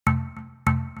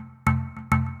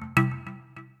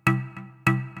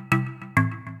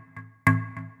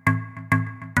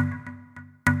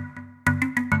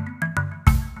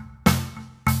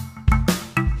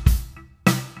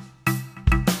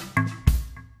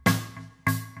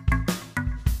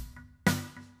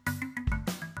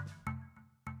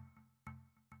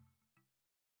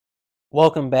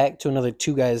Welcome back to another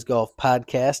Two Guys Golf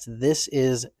podcast. This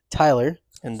is Tyler.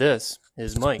 And this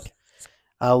is Mike.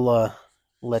 I'll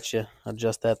let you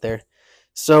adjust that there.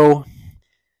 So,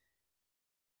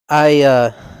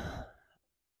 I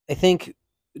think,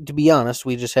 to be honest,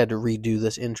 we just had to redo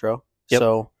this intro. Yep.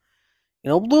 So,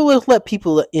 we'll let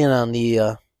people in on the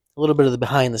a little bit of the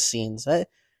behind the scenes.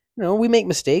 We make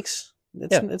mistakes.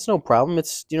 It's no problem.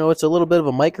 It's it's a little bit of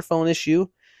a microphone issue.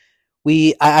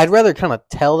 I'd rather kind of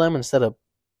tell them instead of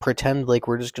pretend like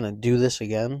we're just gonna do this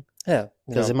again. Yeah.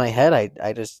 Because in my head,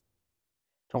 I just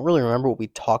don't really remember what we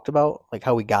talked about, like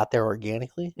how we got there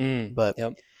organically. But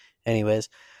anyways,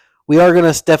 we are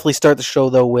gonna definitely start the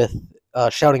show though with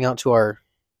shouting out to our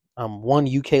one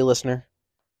UK listener,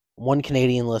 one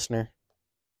Canadian listener,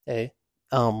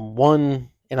 one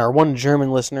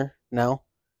German listener now.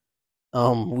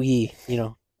 I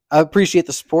appreciate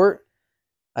the support.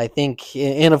 I think,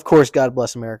 and of course, God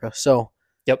bless America. So,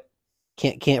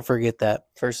 can't forget that.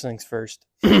 First things first.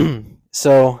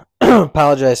 So,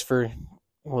 apologize for a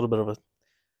little bit of a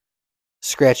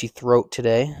scratchy throat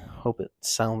today. Hope it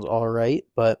sounds all right.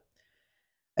 But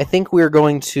I think we're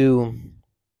going to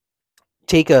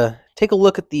take a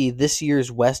look at this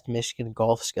year's West Michigan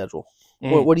golf schedule.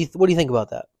 What do you think about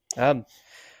that?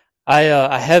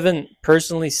 I haven't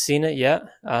personally seen it yet,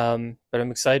 but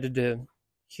I'm excited to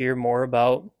hear more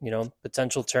about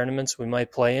potential tournaments we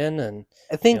might play in, and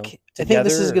I think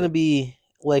this is going to be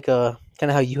like a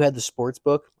kind of how you had the sports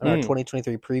book in our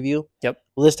 2023 preview. Yep.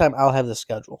 Well, this time I'll have the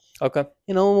schedule. Okay.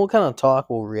 We'll kind of talk.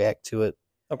 We'll react to it.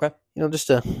 Okay. Just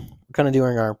to kind of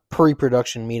during our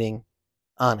pre-production meeting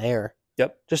on air.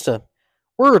 Yep.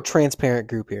 We're a transparent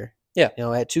group here. Yeah.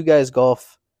 At Two Guys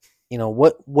Golf,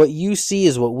 what you see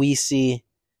is what we see,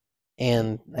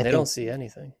 and they don't see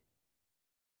anything.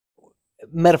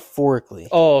 Metaphorically.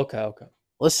 Oh, okay.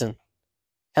 Listen,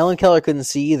 Helen Keller couldn't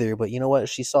see either, but you know what?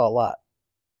 She saw a lot.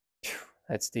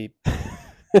 That's deep.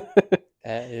 That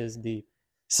is deep.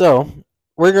 So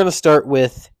we're going to start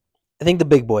with, I think, the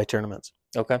big boy tournaments.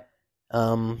 Okay.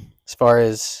 As far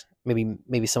as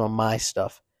maybe some of my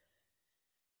stuff,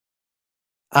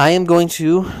 I am going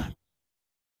to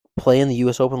play in the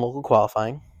U.S. Open local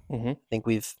qualifying. Mm-hmm. I think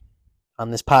we've, on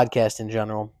this podcast in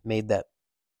general, made that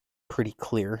pretty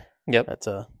clear. Yep.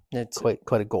 That's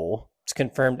quite a goal. It's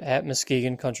confirmed at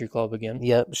Muskegon Country Club again.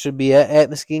 Yep, should be at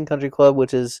Muskegon Country Club,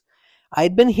 which is,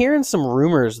 I'd been hearing some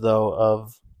rumors though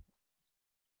of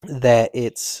that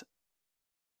it's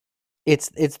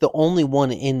the only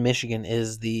one in Michigan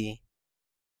is the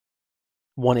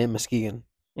one in Muskegon.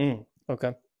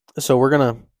 Okay. So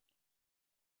we're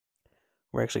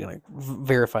actually gonna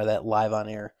verify that live on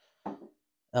air.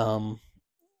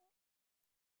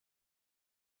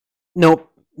 Nope.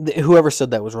 Whoever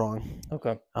said that was wrong.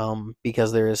 Okay.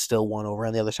 Because there is still one over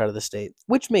on the other side of the state,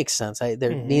 which makes sense.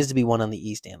 There needs to be one on the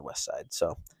east and west side.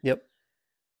 So. Yep.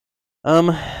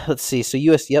 Let's see. So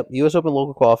U.S. Open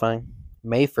local qualifying,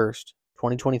 May 1st,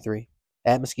 2023,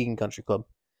 at Muskegon Country Club.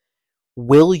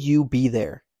 Will you be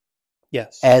there?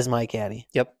 Yes. As my caddy.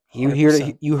 Yep.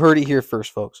 100%. You heard it here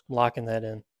first, folks. Locking that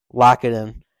in. Lock it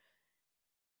in.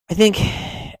 I think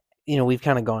we've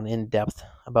kind of gone in depth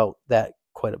about that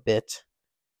quite a bit.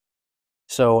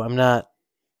 So I'm not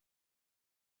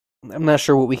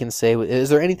sure what we can say. Is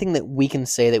there anything that we can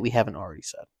say that we haven't already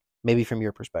said? Maybe from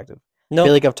your perspective. No. I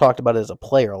feel like I've talked about it as a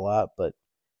player a lot, but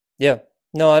yeah.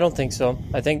 No, I don't think so.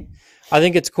 I think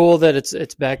it's cool that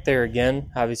it's back there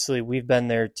again. Obviously, we've been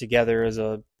there together as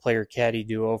a player caddy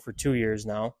duo for 2 years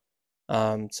now.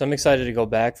 So I'm excited to go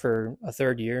back for a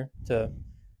third year to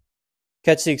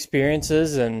catch the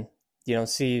experiences and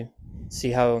see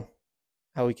how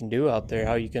we can do out there,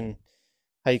 how you can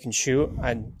shoot.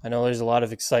 I know there's a lot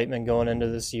of excitement going into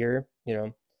this year,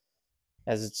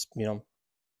 as it's,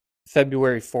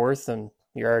 February 4th and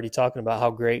you're already talking about how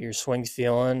great your swing's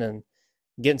feeling and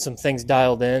getting some things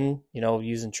dialed in,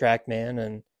 using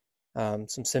TrackMan and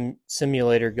some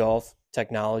simulator golf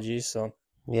technology. So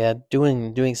yeah,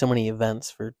 doing so many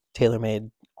events for TaylorMade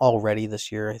already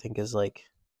this year, I think is I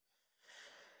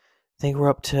think we're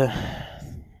up to,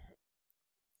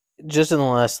 just in the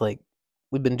last,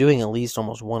 we've been doing at least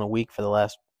almost one a week for the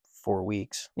last 4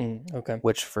 weeks. Okay.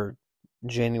 Which for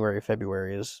January,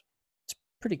 February is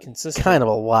pretty consistent. Kind of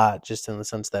a lot, just in the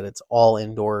sense that it's all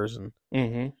indoors and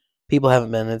people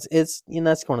haven't been. It's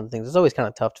that's one of the things. It's always kind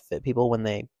of tough to fit people when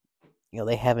they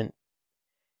haven't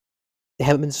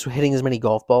been hitting as many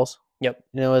golf balls. Yep.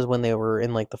 As when they were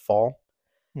in the fall.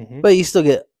 Mm-hmm. But you still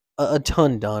get a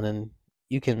ton done, and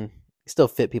you can still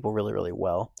fit people really, really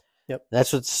well. Yep.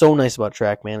 That's what's so nice about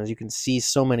TrackMan is you can see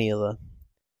so many of the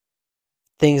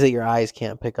things that your eyes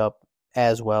can't pick up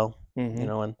as well.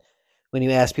 And when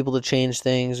you ask people to change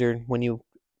things or when you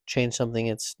change something,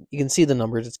 you can see the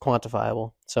numbers. It's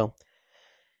quantifiable. So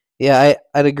yeah,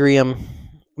 I'd agree. I'm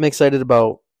excited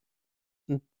about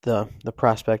the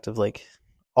prospect of like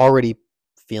already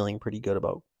feeling pretty good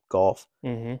about golf.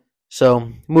 Mm-hmm.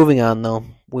 So moving on though,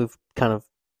 we've kind of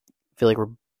feel like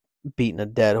we're beating a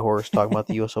dead horse talking about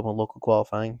the U.S. Open local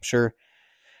qualifying. I'm sure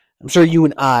you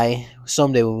and I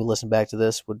someday when we listen back to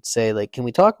this would say like, can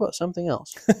we talk about something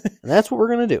else? And that's what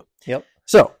we're gonna do. Yep.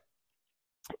 So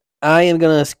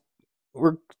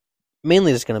we're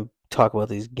mainly just gonna talk about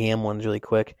these GAM ones really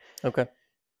quick. Okay.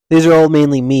 These are all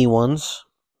mainly me ones.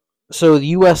 So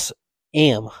the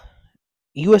USAM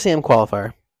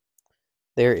qualifier.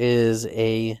 There is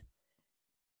a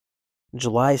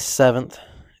July 7th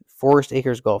Forest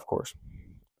Acres Golf Course.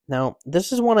 Now,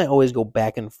 this is one I always go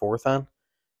back and forth on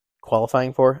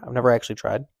qualifying for. I've never actually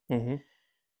tried. Mm-hmm.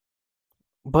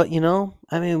 But,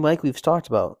 I mean, like we've talked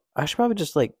about, I should probably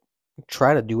just, like,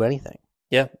 try to do anything.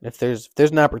 Yeah. If there's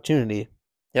an opportunity,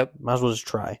 yep, might as well just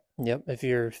try. Yep. If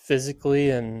you're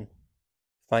physically and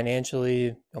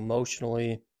financially,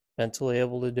 emotionally, mentally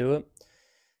able to do it,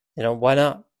 why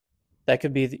not? That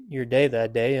could be your day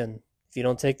that day. And if you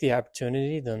don't take the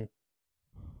opportunity, then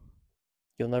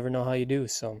you'll never know how you do.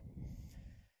 So,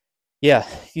 yeah,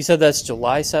 you said that's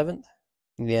July 7th?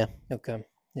 Yeah. Okay.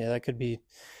 Yeah, that could be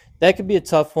a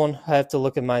tough one. I have to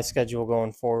look at my schedule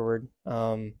going forward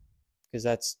because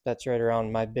that's right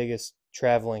around my biggest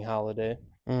traveling holiday.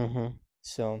 Mm-hmm.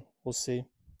 So we'll see.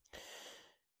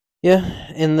 Yeah,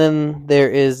 and then there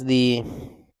is the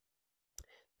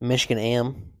Michigan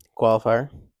AM qualifier.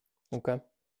 Okay.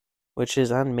 Which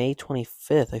is on May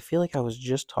 25th. I feel like I was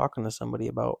just talking to somebody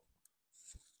about.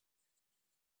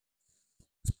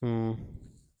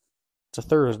 It's a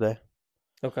Thursday.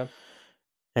 Okay.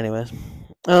 Anyways,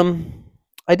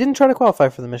 I didn't try to qualify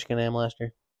for the Michigan AM last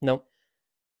year. Nope.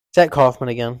 It's at Kaufman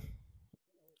again,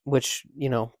 which I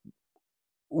feel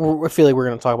like we're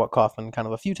going to talk about Kaufman kind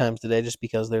of a few times today, just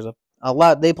because there's a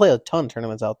lot. They play a ton of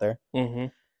tournaments out there,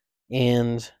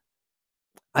 and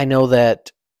I know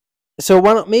that. So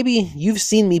why don't maybe you've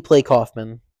seen me play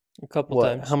Kaufman a couple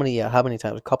times? How many? Yeah, how many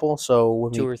times? A couple. So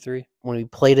when 2 or 3. When we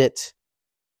played it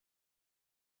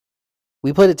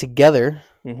together,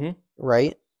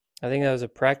 right? I think that was a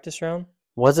practice round.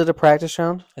 Was it a practice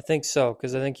round? I think so,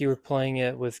 because I think you were playing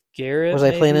it with Garrett. Was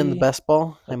I playing it in the best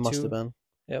ball? I must 2. have been.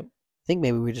 Yep. I think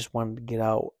maybe we just wanted to get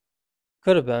out.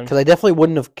 Could have been. Because I definitely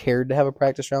wouldn't have cared to have a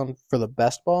practice round for the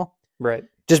best ball. Right.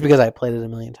 Just because I played it a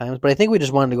million times. But I think we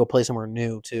just wanted to go play somewhere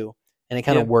new, too. And it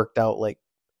kind of worked out, like,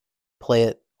 play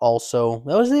it also.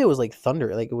 That was it. It was like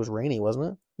thunder. Like, it was rainy,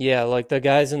 wasn't it? Yeah, like the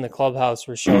guys in the clubhouse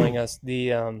were showing us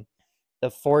the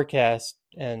forecast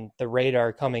and the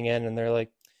radar coming in, and they're like,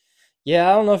 yeah,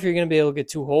 I don't know if you're going to be able to get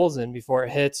 2 holes in before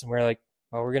it hits. And we're like,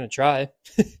 well, we're going to try.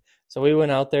 So we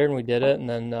went out there and we did it. And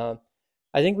then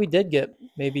I think we did get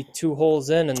maybe 2 holes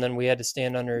in, and then we had to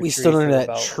stand under a tree. We stood under that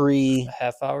about tree. A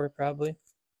half hour, probably.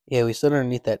 Yeah, we stood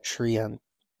underneath that tree on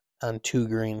 2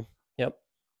 green. Yep.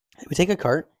 Did we take a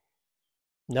cart?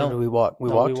 No. Or did we walk? We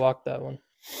walked that one.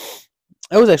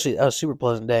 That was a super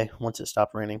pleasant day once it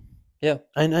stopped raining. Yeah.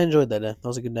 I enjoyed that day. That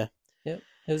was a good day. Yeah,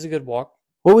 it was a good walk.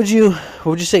 What would you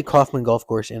say Kaufman Golf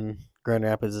Course in Grand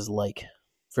Rapids is like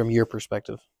from your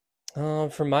perspective?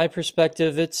 From my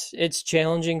perspective, it's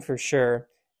challenging for sure,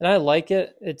 and I like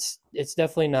it. It's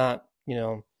definitely not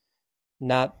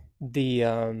not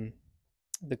the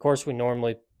course we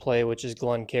normally play, which is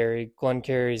Glencarry.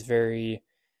 Glencarry is very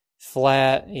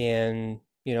flat, and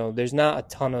there's not a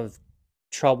ton of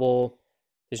trouble.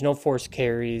 There's no forced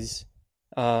carries.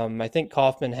 I think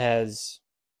Kaufman has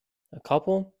a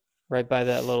couple right by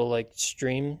that little like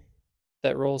stream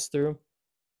that rolls through.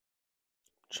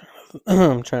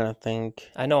 I'm trying to think.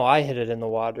 I know I hit it in the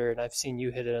water, and I've seen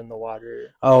you hit it in the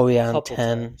water. Oh yeah, on 10.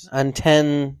 Times. On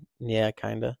 10, yeah,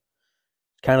 kind of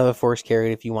a forced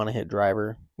carry if you want to hit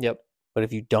driver. Yep. But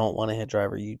if you don't want to hit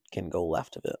driver, you can go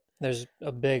left of it. There's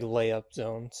a big layup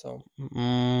zone, so.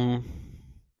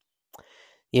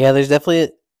 Yeah, there's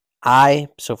definitely.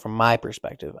 So from my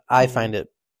perspective, I find it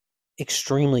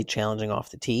extremely challenging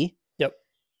off the tee. Yep.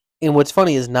 And what's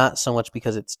funny is not so much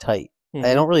because it's tight. Mm-hmm.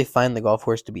 I don't really find the golf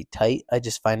course to be tight. I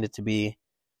just find it to be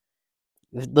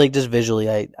like just visually.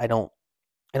 I don't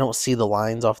see the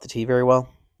lines off the tee very well.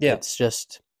 Yeah. It's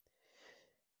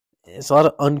a lot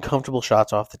of uncomfortable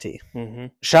shots off the tee. Mm-hmm.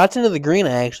 Shots into the green,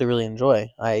 I actually really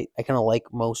enjoy. I kind of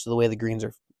like most of the way the greens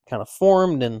are kind of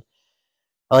formed, and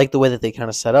I like the way that they kind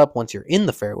of set up once you're in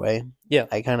the fairway. Yeah.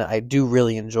 I do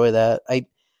really enjoy that.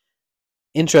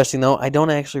 Interesting though, I don't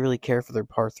actually really care for their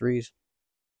par 3s.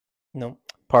 No.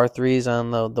 par threes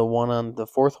on the one on the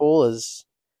fourth hole is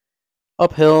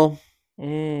uphill.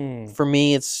 For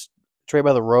me, it's right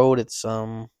by the road. It's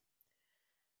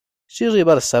usually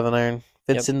about a 7-iron.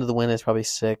 If it's into the wind, it's probably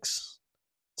 6.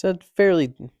 It's a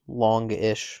fairly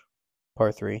long-ish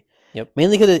par 3. Yep.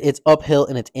 Mainly because it's uphill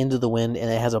and it's into the wind and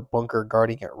it has a bunker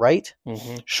guarding it right.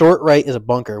 Mm-hmm. Short right is a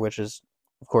bunker, which is,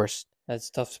 of course, that's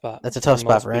a tough spot. That's a tough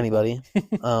spot for anybody.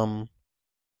 And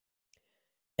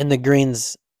the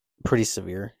green's pretty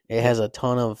severe. It has it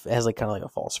has like kind of like a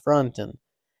false front, and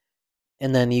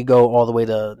then you go all the way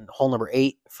to hole number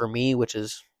 8 for me, which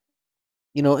is,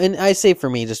 and I say for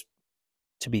me just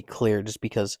to be clear, just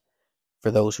because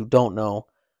for those who don't know,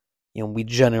 we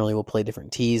generally will play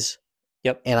different tees.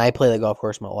 Yep. And I play the golf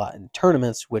course a lot in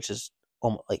tournaments, which is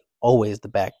like always the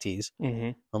back tees,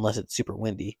 unless it's super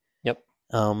windy. Yep.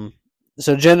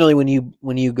 So generally,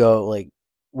 when you go, like,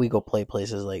 we go play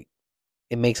places, like,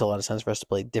 it makes a lot of sense for us to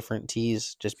play different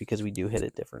tees just because we do hit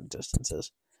at different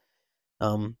distances.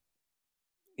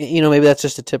 Maybe that's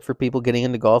just a tip for people getting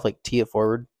into golf, like, tee it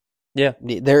forward. Yeah.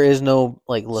 There is no,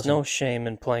 like, there's no shame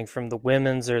in playing from the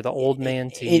women's or the old man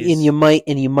tees. And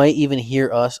you might even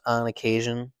hear us on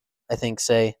occasion, I think,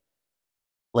 say,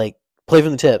 like, play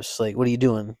from the tips. Like, what are you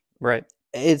doing? Right.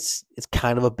 It's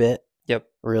kind of a bit. Yep.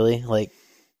 Really, like,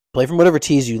 play from whatever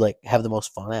tees you like have the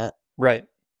most fun at. Right.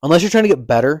 Unless you're trying to get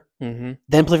better, then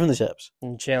play from the tips.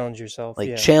 And challenge yourself.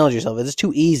 Like, challenge yourself. If it's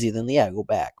too easy, then go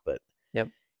back. But yep.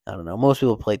 I don't know. Most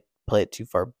people play it too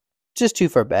far, just too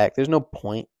far back. There's no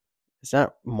point. It's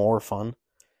not more fun.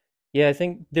 Yeah, I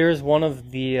think there's one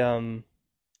of the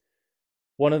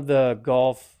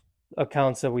golf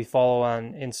accounts that we follow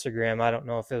on Instagram. I don't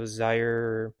know if it was Zaire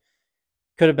or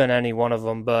could have been any one of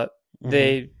them, but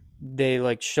they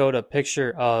like showed a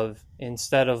picture of,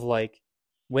 instead of like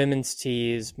women's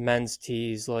tees, men's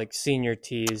tees, like senior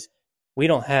tees, we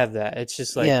don't have that. It's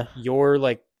just like you're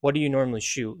like, what do you normally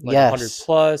shoot? Like 100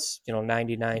 plus,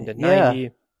 99 to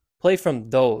 90. Play from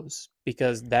those,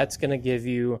 because that's going to give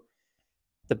you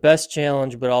the best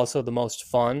challenge, but also the most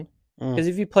fun. Because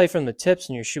if you play from the tips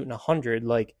and you're shooting 100,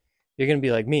 like, you're going to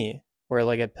be like me, where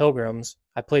like at Pilgrims,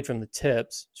 I played from the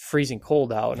tips. It's freezing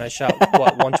cold out, and I shot,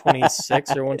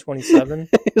 126 or 127?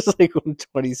 It was like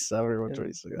 127 or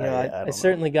 126. I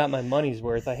certainly got my money's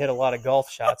worth. I hit a lot of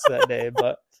golf shots that day,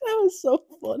 but that was so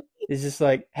funny. It's just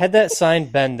like, had that sign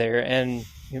been there and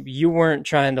you weren't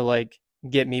trying to like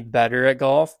get me better at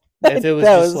golf, if it was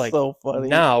just like so funny.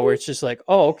 Now where it's just like,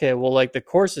 oh, okay, well, like the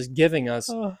course is giving us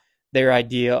their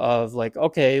idea of like,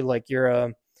 okay, like you're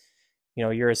a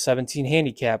 17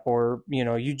 handicap, or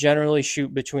you generally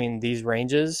shoot between these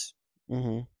ranges.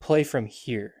 Play from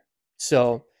here.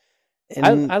 So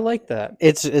I like that.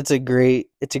 It's a great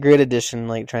addition,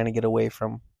 like trying to get away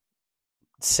from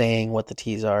saying what the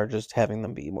tees are, just having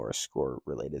them be more score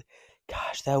related.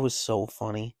 Gosh, that was so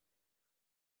funny.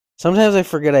 Sometimes I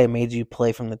forget I made you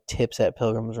play from the tips at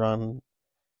Pilgrim's Run.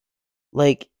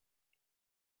 Like,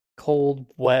 cold,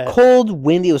 wet. Cold,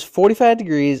 windy. It was 45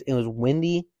 degrees. It was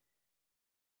windy.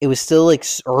 It was still like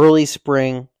early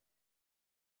spring.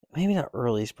 Maybe not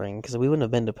early spring, because we wouldn't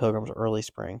have been to Pilgrim's early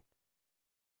spring.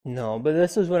 No, but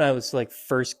this was when I was like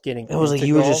first getting into golf. It was like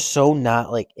you were just so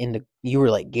not like into. You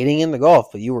were like getting into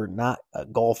golf, but you were not a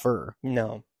golfer.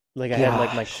 No. Like I had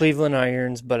like my Cleveland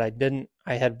irons, but I didn't.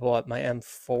 I had bought my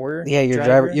M4. Yeah,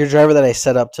 your driver that I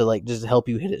set up to like just help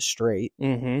you hit it straight.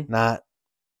 Not,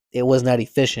 it was not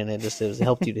efficient. It was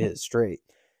helped you to hit it straight.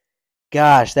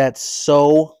 Gosh, that's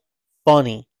so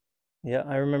funny. Yeah,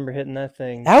 I remember hitting that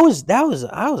thing. I was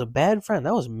a bad friend.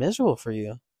 That was miserable for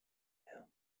you.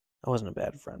 I wasn't a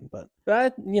bad friend, but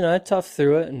I toughed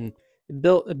through it, and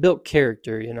it built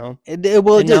character. Now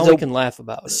we can laugh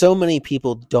about it. So many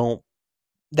people don't.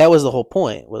 That was the whole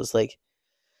point. Was like,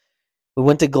 we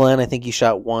went to Glenn. I think you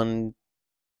shot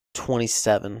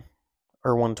 127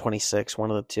 or 126,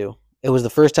 one of the two. It was the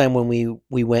first time when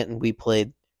we went and we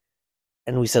played,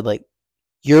 and we said, like,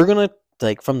 you're gonna,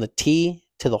 like, from the tee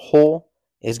to the hole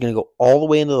is gonna go all the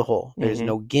way into the hole. There's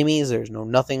no gimmies. There's no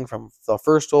nothing from the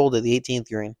first hole to the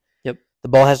 18th green. Yep. The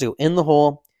ball has to go in the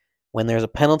hole. When there's a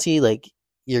penalty, like,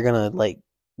 you're gonna, like,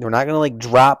 you're not going to, like,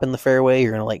 drop in the fairway.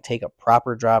 You're going to, like, take a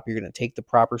proper drop. You're going to take the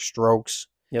proper strokes.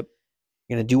 Yep.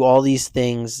 You're going to do all these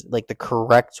things, like, the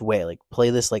correct way. Like,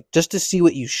 play this, like, just to see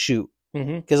what you shoot.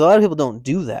 Because a lot of people don't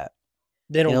do that.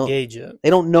 They don't gauge it. They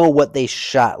don't know what they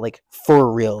shot, like,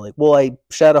 for real. Like, well, I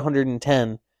shot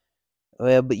 110,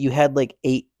 but you had, like,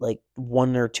 8, like,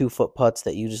 1 or 2 foot putts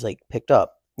that you just, like, picked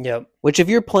up. Yep. Which, if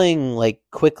you're playing, like,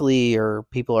 quickly or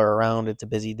people are around, it's a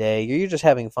busy day, you're just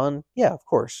having fun. Yeah, of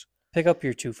course. Pick up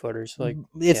your 2-footers. Like,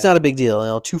 it's not a big deal.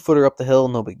 2-footer up the hill,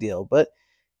 no big deal. But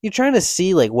you're trying to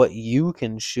see like what you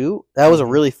can shoot. That was a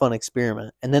Mhm. really fun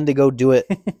experiment. And then to go do it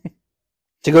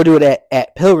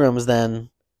at Pilgrims then,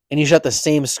 and you shot the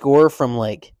same score from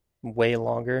like Way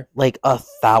longer.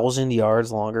 1,000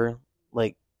 yards longer,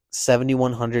 like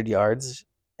 7,100 yards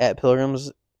at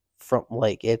Pilgrims from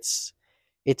like it's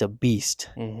a beast.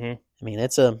 Hmm. I mean,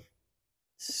 it's a I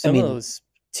Some of mean, those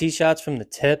tee shots from the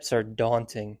tips are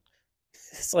daunting.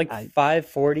 It's like I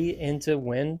 540 into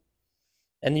wind,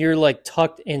 and you're like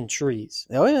tucked in trees.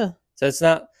 oh yeah. So it's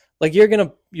not like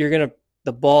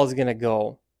the ball's gonna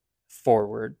go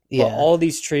forward, but Yeah. all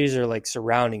these trees are like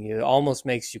surrounding you. It almost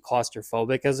makes you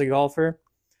claustrophobic as a golfer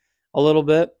a little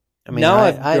bit. I mean, Now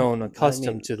I've grown I mean,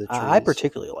 accustomed to the I trees.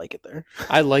 particularly like it there.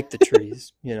 I like the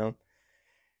trees,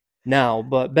 now,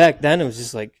 but back then it was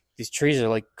just like these trees are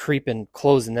like creeping,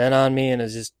 closing in on me, and it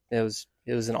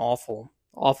was an awful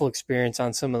experience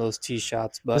on some of those tee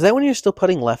shots. But Was that when you were still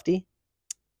putting lefty?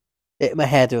 It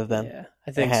had to have been. yeah, I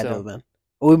It think had to have so. been.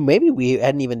 Well, maybe we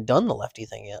hadn't even done the lefty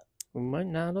thing yet. We might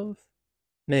not have.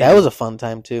 Maybe That was a fun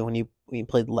time too when you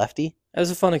played lefty that was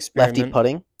a fun experiment. lefty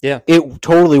putting. Yeah. It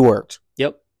totally worked.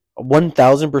 Yep.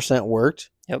 1,000%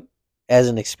 worked. Yep. As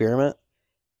an experiment.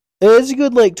 It's a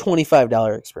good like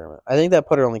 $25 experiment. I think that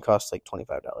putter only cost like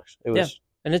 $25. It was. Yeah.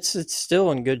 And it's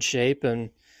still in good shape, and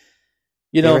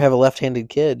You ever have a left-handed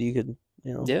kid, you could,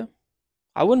 yeah.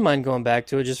 I wouldn't mind going back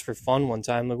to it just for fun one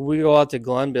time. Like we go out to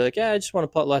Glen, and be like, yeah, I just want to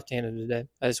putt left-handed today.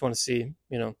 I just want to see,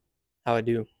 how I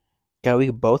do. Yeah, we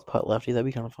could both putt lefty. That'd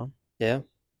be kind of fun. Yeah.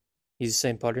 He's the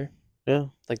same putter. Yeah.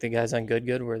 Like the guys on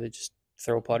Good where they just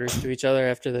throw putters to each other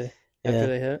after they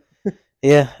hit.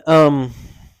 Yeah.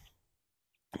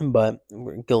 But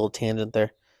we're get a little tangent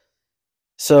there.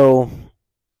 So,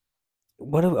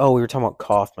 we were talking about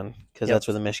Kaufman because Yep. that's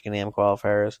where the Michigan Am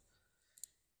qualifier is.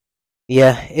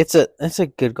 Yeah, it's a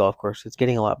good golf course. It's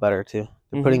getting a lot better too.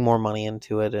 They're putting more money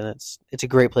into it, and it's a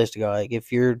great place to go. Like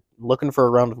if you're looking for a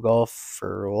round of golf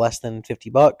for less than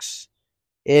 $50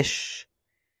 ish,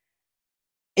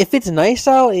 if it's nice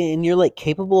out and you're like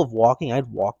capable of walking, I'd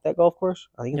walk that golf course.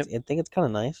 I think it's kind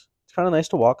of nice. It's kind of nice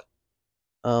to walk.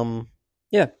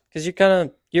 Yeah, because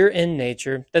you're in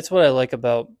nature. That's what I like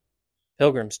about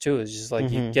Pilgrims too. Is just like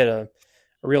you get a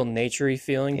real naturey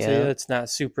feeling to you. It's not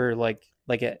super like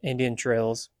at Indian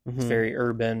Trails. It's very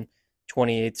urban.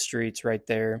 28th Street's right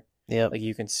there. Yeah, like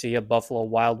you can see a Buffalo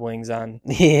Wild Wings on.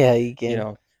 Yeah, you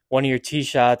can. One of your tee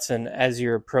shots, and as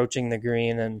you're approaching the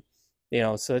green, and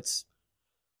so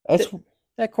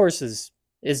that course is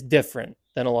different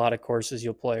than a lot of courses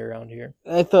you'll play around here.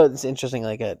 I thought it's interesting.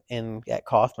 Like at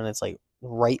Kaufman, it's like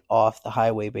right off the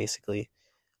highway, basically.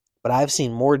 But I've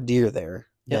seen more deer there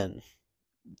than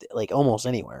like almost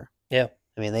anywhere. Yeah,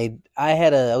 I mean,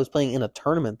 I was playing in a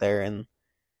tournament there, and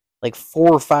like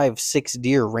 4, 5, 6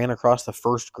 deer ran across the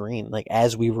first green, like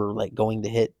as we were like going to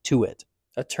hit to it.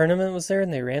 A tournament was there,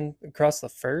 and they ran across the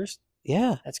first.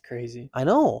 Yeah, that's crazy. I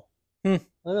know. I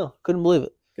know. Couldn't believe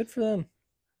it. Good for them.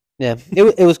 Yeah,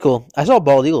 it was cool. I saw a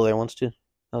bald eagle there once too.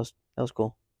 That was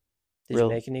cool. Did you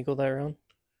make an eagle that round?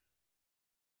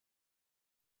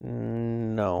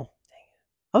 No.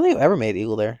 I don't think I've ever made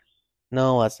eagle there.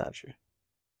 No, that's not true.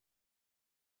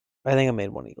 I think I made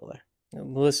one eagle there.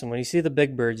 Listen, when you see the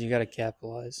big birds, you got to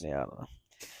capitalize. Yeah, I don't know.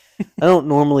 I don't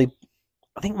normally.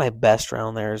 I think my best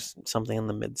round there is something in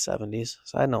the mid 70s.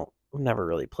 So I've never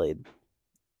really played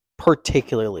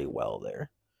particularly well there.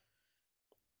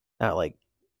 Not like,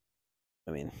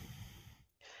 I mean,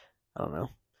 I don't know.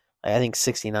 I think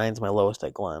 69 is my lowest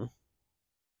at Glen.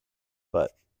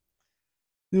 But,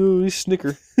 ooh,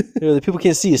 snicker. The people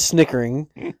can't see you snickering.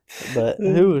 But,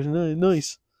 ooh,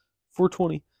 nice.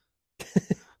 420.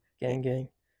 Gang.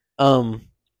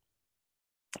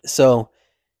 So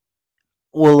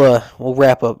we'll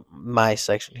wrap up my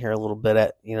section here a little bit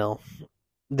at,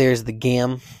 there's the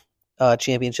GAM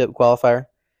championship qualifier.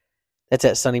 That's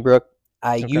at Sunnybrook.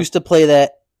 I used to play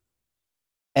that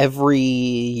every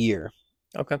year.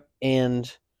 Okay.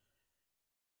 And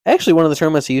actually one of the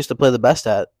tournaments I used to play the best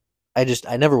at, I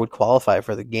never would qualify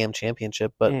for the GAM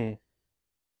championship, but I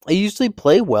usually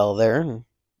play well there. And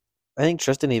I think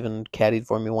Tristan even caddied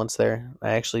for me once there.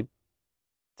 I actually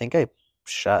think I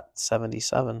shot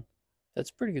 77.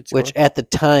 That's pretty good score. Which at the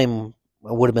time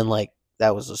would have been like,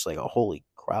 that was just like a holy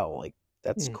crow. Like,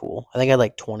 that's cool. I think I had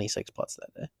like 26 putts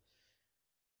that day.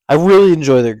 I really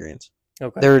enjoy their greens.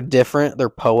 Okay. They're different. They're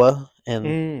POA.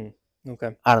 And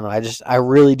okay. I don't know. I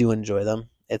really do enjoy them.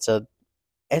 It's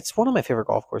one of my favorite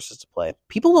golf courses to play.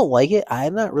 People don't like it.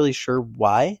 I'm not really sure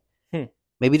why.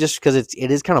 Maybe just because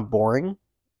it is kind of boring.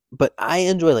 But I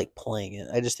enjoy like playing it.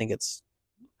 I just think it's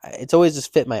always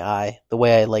just fit my eye the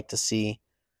way I like to see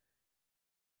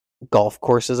golf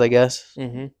courses, I guess.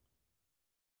 Mm-hmm.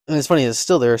 And it's funny,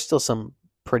 there are still some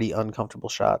pretty uncomfortable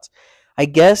shots. I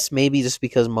guess maybe just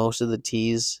because most of the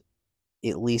tees,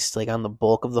 at least like on the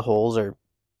bulk of the holes, are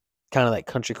kind of like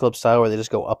country club style where they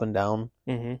just go up and down.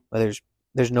 Mm-hmm. Where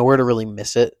there's nowhere to really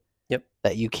miss it. Yep.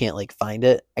 That you can't like find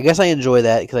it. I guess I enjoy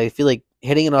that because I feel like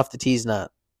hitting it off the tee's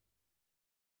not,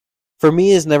 for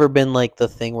me, has never been like the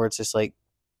thing where it's just like,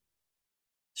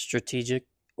 Strategic.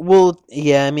 well,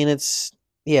 yeah, I mean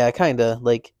kind of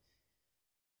like,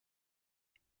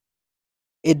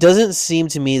 it doesn't seem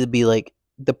to me to be like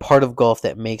the part of golf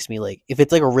that makes me like, if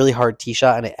it's like a really hard tee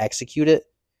shot and I execute it,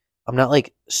 I'm not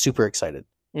like super excited.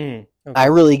 Okay. I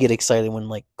really get excited when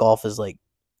like golf is like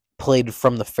played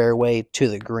from the fairway to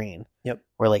the green. Yep.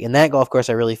 Where like in that golf course,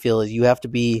 I really feel is you have to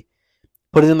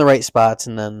put it in the right spots,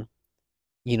 and then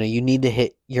you need to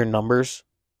hit your numbers.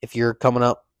 If you're coming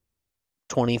up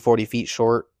 20, 40 feet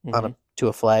short to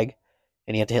a flag,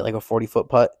 and you have to hit like a 40-foot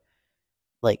putt,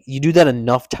 like you do that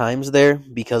enough times there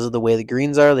because of the way the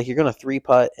greens are, like you're gonna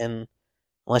 3-putt, and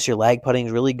unless your lag putting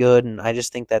is really good, and I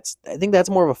just think that's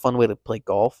more of a fun way to play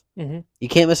golf. Mm-hmm. You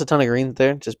can't miss a ton of greens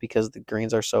there just because the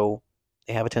greens are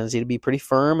they have a tendency to be pretty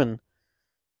firm, and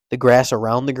the grass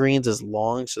around the greens is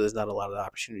long, so there's not a lot of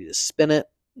opportunity to spin it.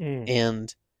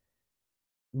 And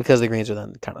because the greens are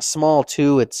then kind of small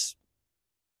too, it's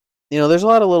there's a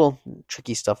lot of little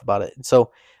tricky stuff about it. And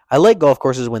so I like golf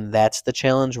courses when that's the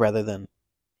challenge rather than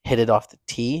hit it off the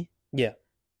tee. Yeah.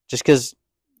 Just because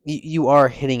you are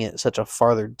hitting it such a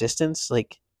farther distance.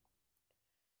 Like,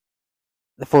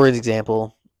 for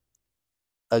example,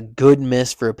 a good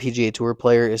miss for a PGA Tour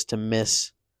player is to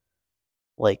miss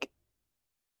like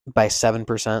by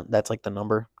 7%. That's like the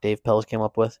number Dave Pelz came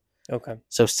up with. Okay.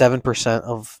 So 7%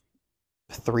 of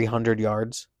 300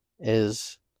 yards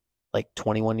is like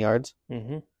 21 yards.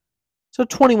 Mm-hmm. So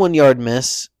 21-yard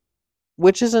miss,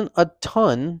 which isn't a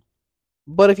ton,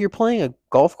 but if you're playing a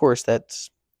golf course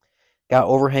that's got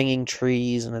overhanging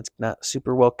trees and it's not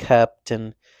super well kept,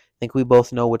 and I think we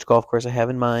both know which golf course I have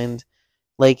in mind,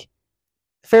 like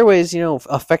fairways,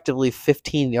 effectively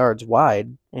 15 yards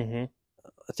wide.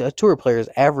 Mm-hmm. A tour player's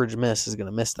average miss is going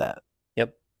to miss that.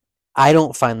 Yep. I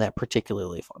don't find that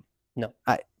particularly fun. No.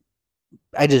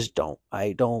 I just don't.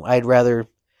 I'd rather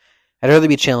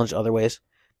be challenged other ways.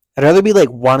 I'd rather be like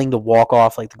wanting to walk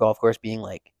off like the golf course being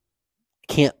like,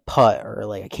 I can't putt or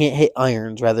like I can't hit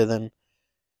irons, rather than,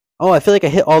 oh, I feel like I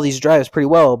hit all these drives pretty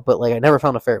well, but like I never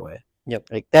found a fairway. Yep.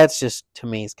 Like that's just, to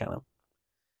me, is kind of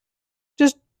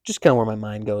just kind of where my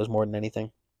mind goes more than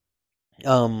anything.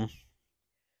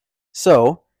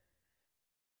 So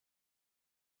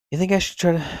you think I should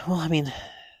try to? Well, I mean,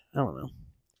 I don't know.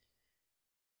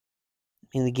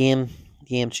 I mean, the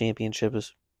GAM championship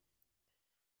is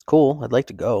cool. I'd like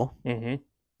to go,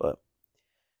 but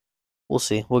we'll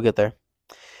see. We'll get there.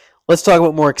 Let's talk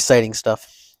about more exciting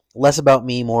stuff. Less about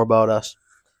me, more about us.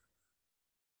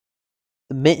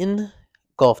 The Mitten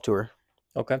Golf Tour.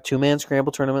 Okay. 2-man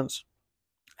scramble tournaments.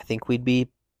 I think we'd be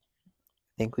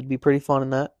pretty fun in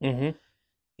that.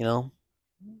 Mm-hmm.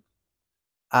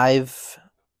 I've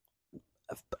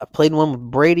played one with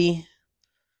Brady.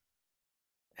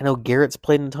 I know Garrett's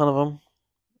played in a ton of them,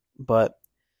 but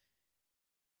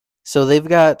so they've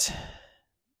got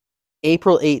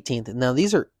April 18th. Now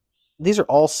these are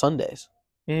all Sundays.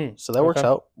 So that works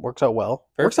out well.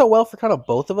 Perfect. Works out well for kind of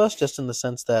both of us, just in the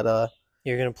sense that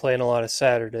you're going to play in a lot of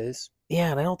Saturdays. Yeah,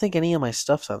 and I don't think any of my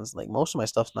stuff's on, like, most of my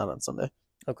stuff's not on Sunday.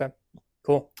 Okay.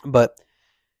 Cool. But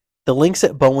the link's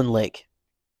at Bowen Lake.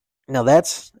 Now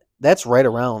that's right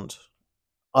around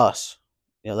us.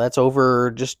 That's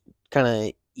over just kind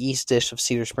of east-ish of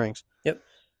Cedar Springs. Yep.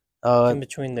 In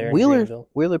between there and Greenville.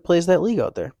 Wheeler plays that league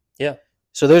out there. Yeah.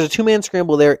 So there's a 2-man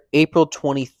scramble there, April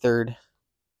 23rd.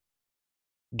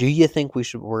 Do you think we're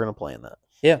going to play in that?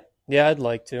 Yeah, I'd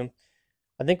like to.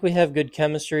 I think we have good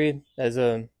chemistry as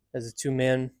a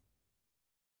 2-man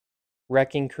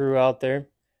wrecking crew out there.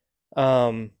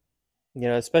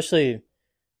 Especially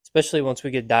once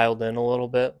we get dialed in a little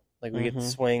bit, like we get the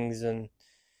swings and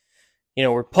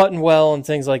we're putting well and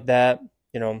things like that.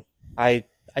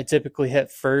 I typically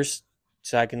hit first,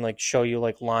 so I can like show you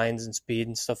like lines and speed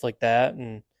and stuff like that,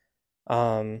 and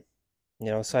so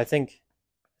I think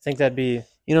that'd be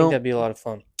that'd be a lot of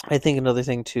fun. I think another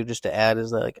thing too, just to add,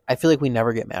 is that like I feel like we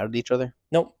never get mad at each other.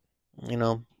 Nope.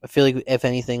 I feel like if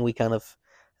anything,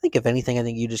 I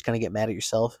think you just kind of get mad at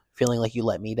yourself, feeling like you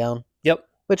let me down. Yep.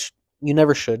 Which you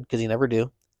never should, because you never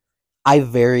do. I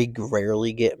very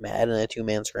rarely get mad in a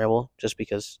 2-man scramble, just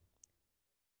because,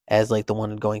 as like the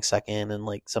one going second, and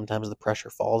like sometimes the pressure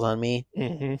falls on me.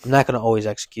 I'm not going to always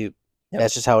execute. Yep.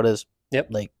 That's just how it is. Yep.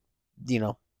 Like,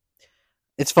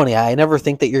 it's funny. I never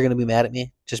think that you're going to be mad at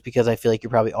me just because I feel like you're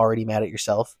probably already mad at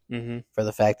yourself for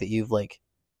the fact that you've like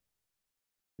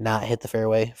not hit the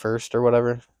fairway first or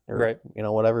whatever, or Right.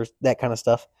 whatever, that kind of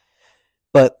stuff.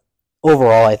 But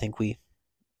overall, I think we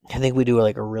do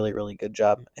like a really, really good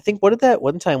job. I think what did that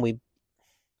one time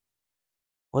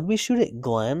what did we shoot at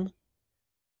Glen?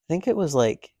 I think it was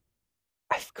like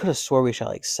I could have swore we shot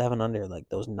like 7 under like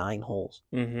those 9 holes.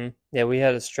 Yeah, we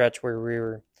had a stretch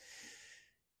where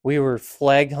we were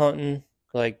flag hunting,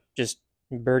 like just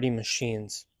birdie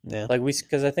machines. Yeah. Like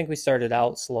because I think we started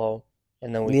out slow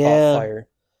and then we Yeah. caught fire.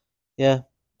 Yeah.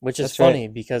 Which is That's funny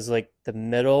right. because like the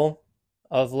middle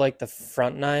of like the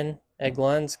front 9 at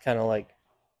Glen's kind of like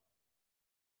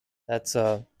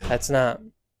that's not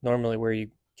normally where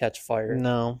you catch fire.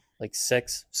 No. Like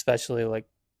 6, especially like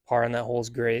par on that hole is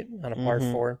great on a par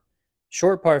Mhm. 4.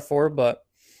 Short par 4, but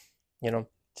you know,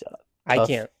 I Tough.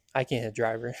 can't hit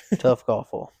driver. Tough golf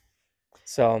hole.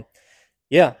 So,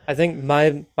 yeah, I think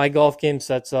my golf game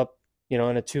sets up, in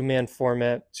a 2-man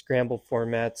format, scramble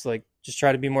formats, like just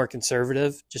try to be more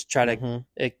conservative, just try to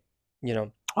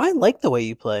Mhm. I like the way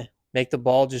you play. make the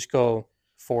ball just go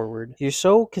forward. You're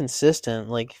so consistent.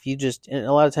 Like if you just, and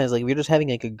a lot of times, like if you're just having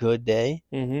like a good day,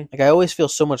 Mhm. like I always feel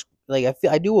so much. Like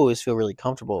I do always feel really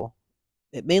comfortable.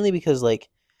 Mainly because like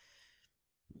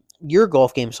your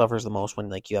golf game suffers the most when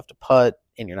like you have to putt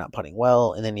and you're not putting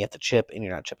well, and then you have to chip and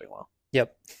you're not chipping well,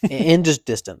 Yep. and just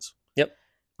distance. Yep.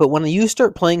 But when you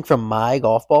start playing from my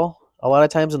golf ball, a lot of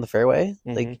times in the fairway,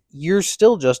 like you're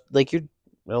still just like a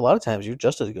lot of times you're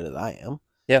just as good as I am.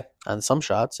 Yeah. On some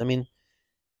shots, I mean,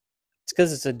 it's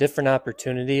because it's a different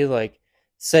opportunity. Like,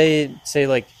 say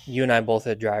like you and I both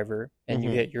hit driver, and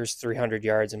you hit yours 300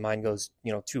 yards, and mine goes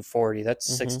 240.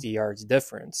 That's 60 yards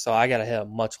difference. So I got to hit a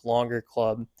much longer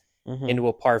club into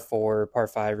a par 4, par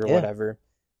 5, or whatever.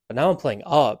 But now I'm playing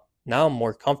up. Now I'm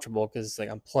more comfortable because like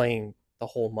I'm playing the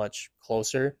hole much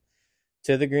closer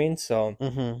to the green. So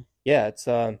yeah, it's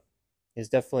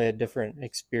definitely a different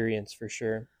experience for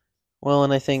sure. Well,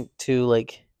 and I think too,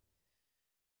 like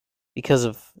because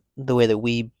of the way that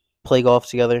we play golf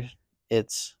together,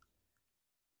 it's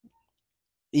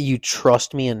you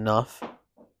trust me enough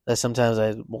that sometimes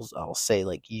I'll say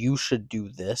like you should do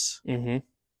this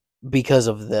because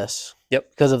of this.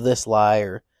 Yep. Because of this lie,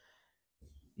 or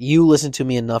you listen to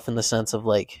me enough in the sense of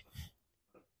like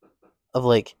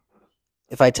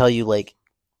if I tell you like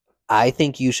I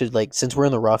think you should, like, since we're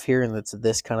in the rough here and it's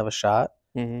this kind of a shot,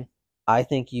 I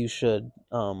think you should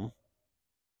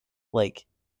like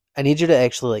I need you to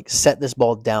actually like set this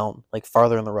ball down like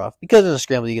farther in the rough, because in a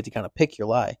scramble you get to kind of pick your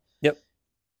lie. Yep.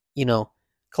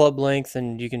 Club length,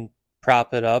 and you can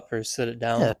prop it up or sit it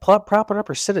down. Yeah, prop it up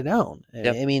or sit it down.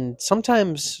 Yep. I mean,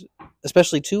 sometimes,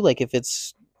 especially too, like if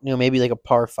it's maybe like a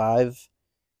par 5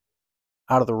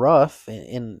 out of the rough,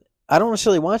 and I don't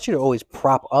necessarily want you to always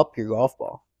prop up your golf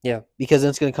ball. Yeah. Because then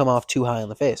it's going to come off too high in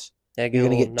the face. Yeah, you're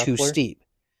going to get too knuckler. steep.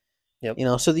 Yep.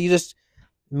 So that you just,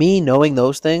 me knowing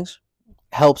those things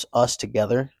helps us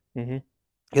together. Because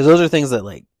those are things that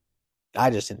like I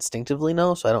just instinctively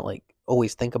know, so I don't like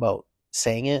always think about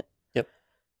saying it. Yep.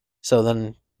 So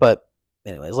then, but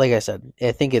anyways, like I said,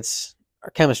 I think our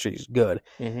chemistry is good.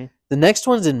 The next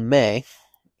one's in May,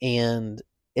 and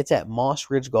it's at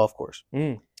Moss Ridge Golf Course.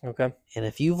 Okay. And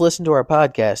if you've listened to our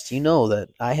podcast, you know that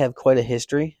I have quite a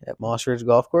history at Moss Ridge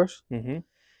Golf Course.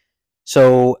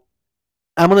 So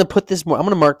I'm going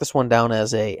to mark this one down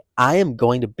as I am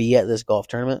going to be at this golf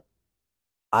tournament.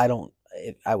 I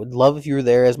would love if you were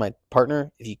there as my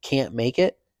partner. If you can't make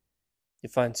it, you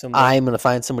find somebody. I'm going to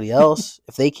find somebody else.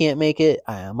 If they can't make it,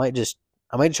 I might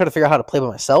try to figure out how to play by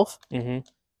myself. Because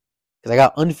I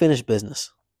got unfinished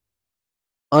business.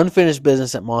 Unfinished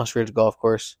business at Moss Ridge Golf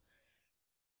Course.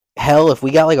 Hell, if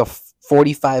we got like a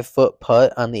 45-foot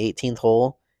putt on the 18th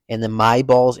hole, and then my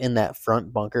ball's in that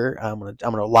front bunker, I'm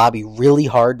gonna lobby really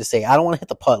hard to say I don't want to hit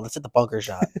the putt. Let's hit the bunker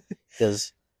shot,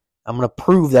 because I'm gonna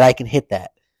prove that I can hit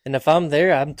that. And if I'm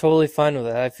there, I'm totally fine with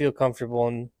it. I feel comfortable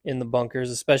in the bunkers,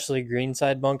 especially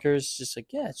greenside bunkers. Just like,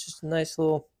 yeah, it's just a nice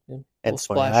little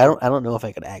splash. I don't know if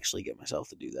I could actually get myself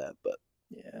to do that, but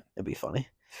yeah, it'd be funny.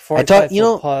 I talked,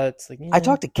 putts, like, I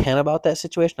talked to Ken about that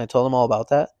situation. I told him all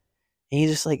about that, and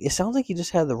he's just like, it sounds like you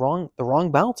just had the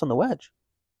wrong bounce on the wedge.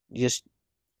 You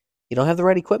don't have the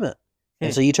right equipment,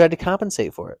 and so you tried to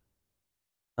compensate for it.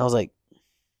 And I was like,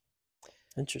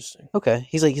 interesting. Okay.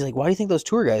 He's like, why do you think those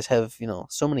tour guys have,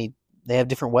 so many? They have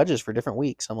different wedges for different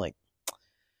weeks. I'm like,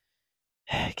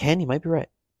 Ken, you might be right.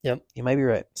 Yep, you might be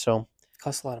right. So it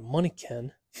costs a lot of money,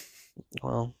 Ken.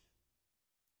 Well,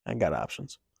 I got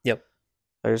options. Yep.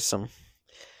 There's some.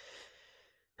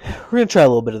 We're gonna try a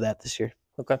little bit of that this year.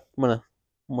 Okay. I'm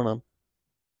gonna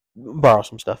borrow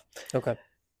some stuff. Okay.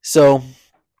 So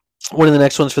one of the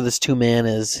next ones for this 2-man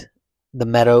is the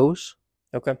Meadows.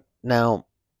 Okay. Now,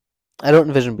 I don't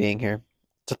envision being here.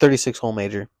 It's a 36-hole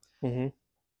major. Mm-hmm.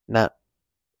 Not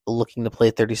looking to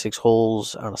play 36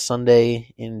 holes on a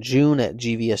Sunday in June at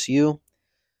GVSU.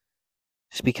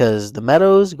 Just because the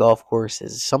Meadows golf course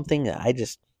is something that I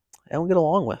don't get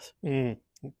along with.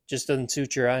 Just doesn't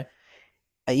suit your eye.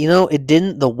 It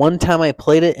didn't. The one time I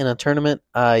played it in a tournament,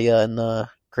 in the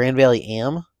Grand Valley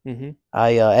Am,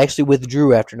 I actually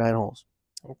withdrew after 9 holes.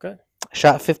 Okay.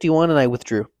 Shot 51 and I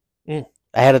withdrew. Mm.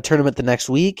 I had a tournament the next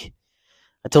week.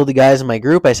 I told the guys in my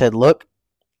group, I said, look,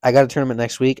 I got a tournament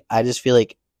next week. I just feel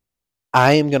like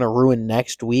I am going to ruin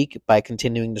next week by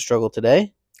continuing to struggle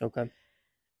today. Okay.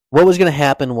 What was going to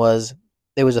happen was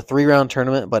it was a 3-round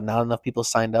tournament, but not enough people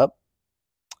signed up.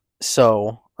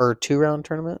 So, or 2-round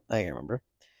tournament? I can't remember.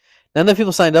 Not enough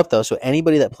people signed up, though, so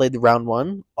anybody that played the round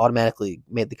 1 automatically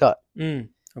made the cut.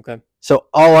 Okay. So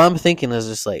all I'm thinking is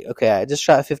just like, okay, I just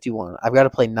shot 51. I've got to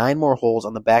play 9 more holes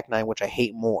on the back 9, which I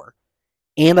hate more.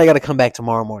 And I got to come back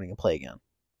tomorrow morning and play again.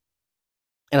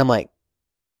 And I'm like,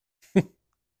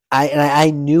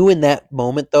 I knew in that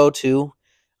moment, though, too,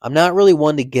 I'm not really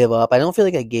one to give up. I don't feel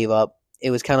like I gave up.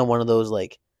 It was kind of one of those,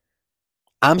 like,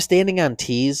 I'm standing on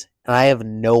tees, and I have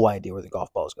no idea where the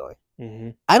golf ball is going. Mm-hmm.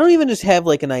 I don't even just have,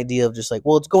 like, an idea of just like,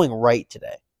 well, it's going right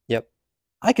today. Yep.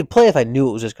 I could play if I knew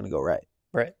it was just going to go right.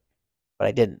 Right. But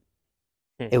I didn't.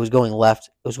 It was going left.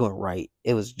 It was going right.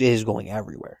 It was going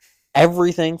everywhere.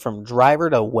 Everything from driver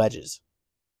to wedges.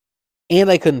 And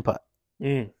I couldn't putt.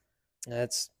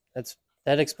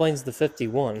 That explains the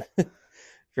 51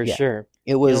 for sure.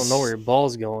 It was. You don't know where your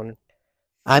ball's going.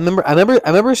 I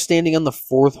remember standing on the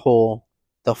fourth hole.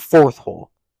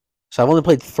 So I've only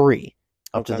played 3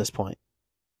 up to this point.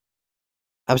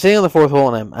 I'm standing on the fourth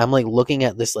hole and I'm like looking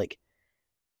at this, like,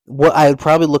 what I would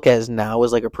probably look at as now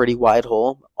is like a pretty wide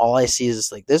hole. All I see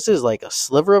is like, this is like a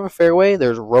sliver of a fairway.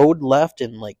 There's road left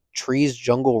and like trees,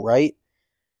 jungle right.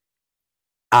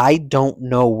 I don't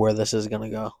know where this is going to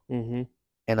go. Mm-hmm.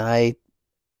 And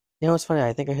it's funny.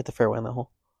 I think I hit the fairway on that hole,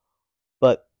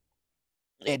 but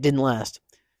it didn't last.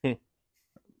 That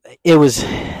was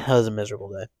a miserable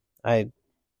day.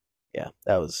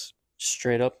 That was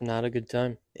straight up not a good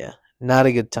time. Yeah, not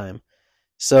a good time.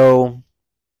 So,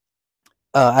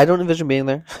 I don't envision being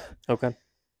there. Okay.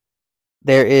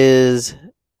 There is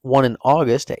one in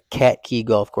August at Cat Key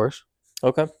Golf Course.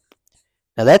 Okay.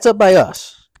 Now that's up by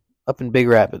us, up in Big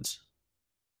Rapids.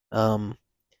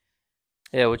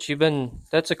 Yeah,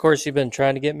 that's a course you've been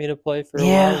trying to get me to play for a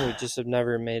while. We just have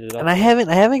never made it up. And I haven't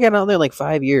gotten out there in like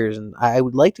 5 years, and I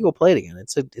would like to go play it again.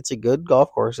 It's a good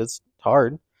golf course. It's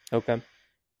hard. Okay.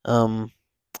 I'm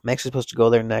actually supposed to go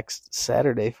there next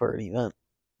Saturday for an event,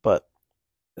 but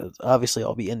obviously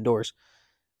I'll be indoors.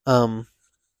 I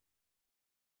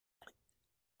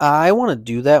want to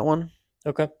do that one.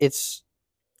 Okay. It's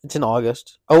in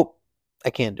August. Oh, I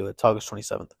can't do it. It's August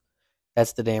 27th.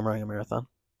 That's the day I'm running a marathon.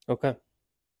 Okay.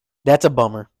 That's a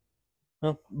bummer.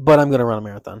 Oh. But I'm going to run a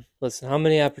marathon. Listen, how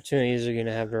many opportunities are you going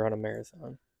to have to run a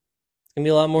marathon? It's going to be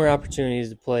a lot more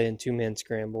opportunities to play in 2-man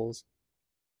scrambles.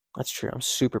 That's true. I'm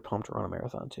super pumped to run a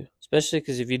marathon, too. Especially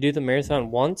because if you do the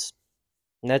marathon once,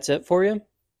 and that's it for you,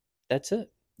 that's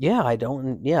it. Yeah, I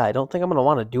don't think I'm going to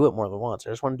want to do it more than once.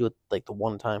 I just want to do it like the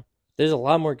one time. There's a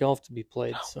lot more golf to be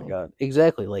played. Oh my God.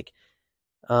 Exactly. Like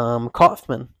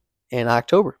Kaufman in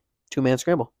October, 2-man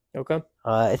scramble. Okay.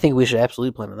 I think we should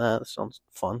absolutely plan on that. That sounds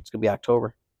fun. It's going to be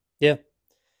October. Yeah.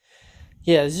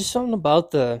 Yeah, there's just something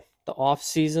about the off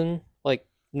season, like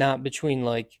not between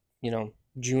like,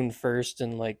 June 1st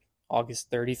and like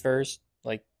August 31st,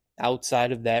 like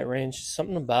outside of that range.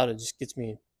 Something about it just gets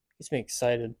me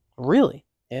excited. Really?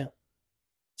 Yeah.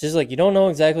 It's just like you don't know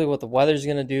exactly what the weather's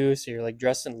going to do, so you're like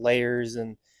dressed in layers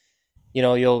and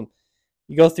you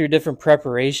go through different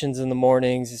preparations in the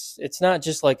mornings. It's not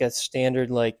just like a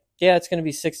standard like, yeah, it's going to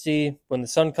be 60 when the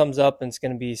sun comes up and it's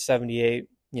going to be 78,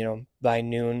 by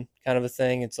noon kind of a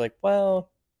thing. It's like,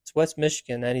 well, it's West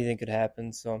Michigan, anything could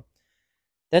happen. So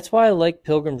that's why I like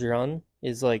Pilgrim's Run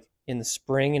is like in the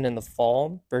spring and in the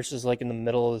fall versus like in the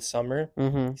middle of the summer.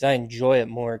 Because I enjoy it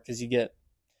more because you get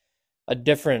a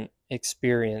different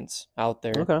experience out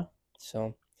there. Okay.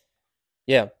 So,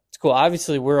 yeah, it's cool.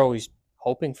 Obviously, we're always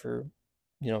hoping for,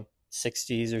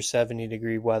 60s or 70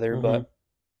 degree weather, but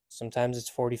sometimes it's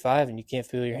 45 and you can't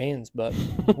feel your hands. But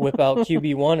whip out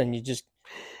QB1 and you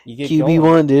get QB1,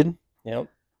 going. dude. Yep.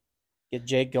 Get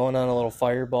Jake going on a little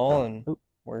fireball and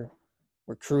we're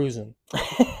cruising.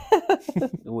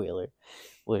 Wheeler's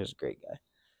a great guy.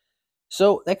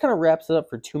 So that kind of wraps it up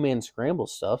for 2-man scramble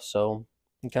stuff. So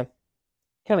okay,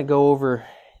 kind of go over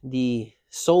the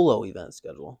solo event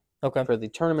schedule Okay. for the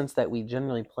tournaments that we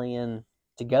generally play in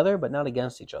together, but not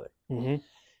against each other. Mm-hmm.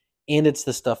 And it's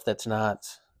the stuff that's not.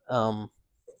 Well,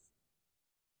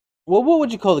 what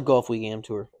would you call the Golf Week Am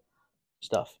Tour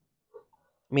stuff?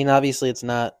 I mean, obviously, it's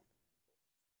not.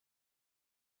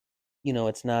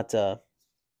 It's not.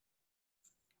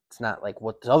 It's not like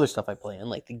what the other stuff I play in,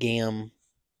 like the GAM.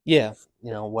 Yeah.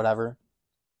 Whatever.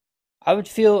 I would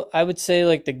say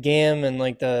like the GAM and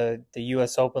like the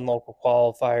US Open local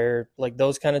qualifier, like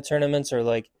those kind of tournaments are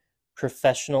like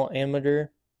professional amateur,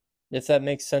 if that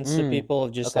makes sense to people.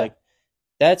 Of just okay. like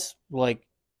that's like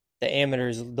the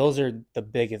amateurs, those are the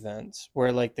big events.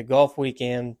 Where like the Golf Week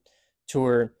Am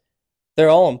Tour, they're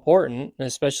all important,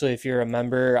 especially if you're a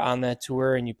member on that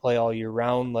tour and you play all year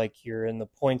round, like you're in the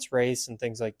points race and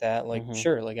things like that. Like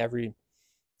sure, like every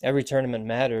tournament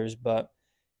matters, but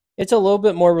it's a little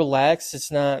bit more relaxed.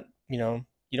 It's not, you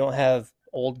don't have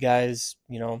old guys,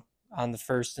 on the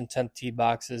first and 10th tee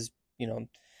boxes,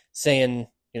 saying,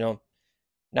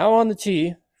 now on the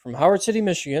tee from Howard City,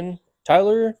 Michigan,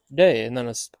 Tyler Day, and then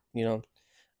a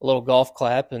little golf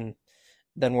clap, and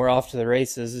then we're off to the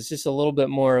races. It's just a little bit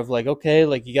more of like, okay,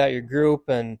 like you got your group,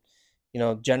 and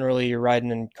generally you're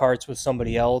riding in carts with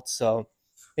somebody else. So,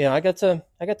 I got to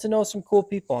know some cool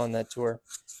people on that tour,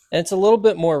 and it's a little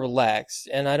bit more relaxed.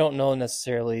 And I don't know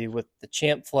necessarily with the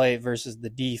champ flight versus the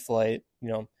D flight.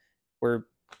 We're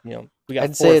we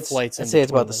got flights. I'd say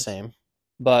it's about the same,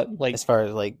 but like as far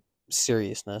as like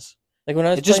seriousness, like when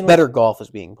I was it's just better golf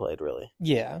is being played, really.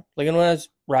 Yeah, like when I was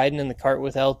riding in the cart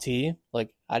with LT,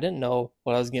 like I didn't know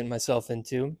what I was getting myself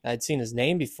into. I'd seen his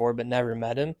name before, but never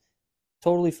met him.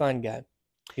 Totally fine guy.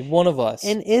 He's one of us.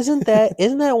 And isn't that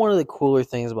one of the cooler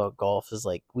things about golf is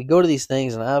like we go to these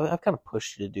things, and I've kind of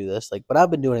pushed you to do this, like, but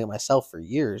I've been doing it myself for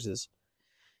years. Is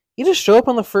you just show up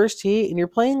on the first tee and you're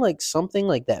playing like something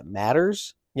like that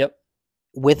matters. Yep.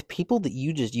 With people that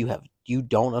you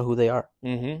don't know who they are,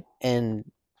 and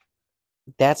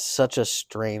that's such a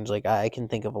strange. Like I can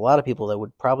think of a lot of people that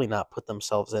would probably not put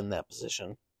themselves in that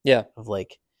position. Yeah. Of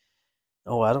like,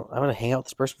 oh, I'm gonna hang out with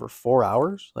this person for 4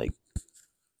 hours. Like,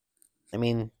 I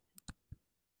mean,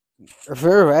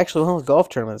 for actually one of the golf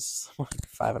tournaments, like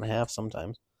 5.5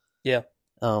 sometimes. Yeah.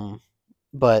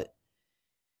 But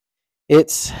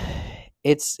it's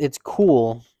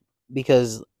cool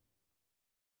because,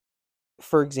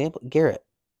 for example, Garrett,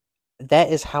 that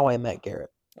is how I met Garrett.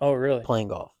 Oh, really? Playing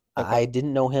golf. Okay. I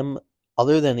didn't know him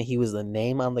other than he was the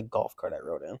name on the golf cart I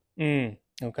wrote in.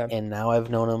 Okay. And now I've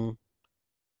known him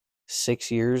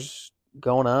 6 years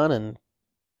going on, and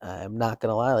I'm not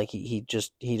gonna lie, like he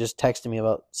just texted me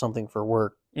about something for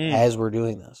work as we're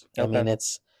doing this. Okay. I mean,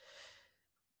 that's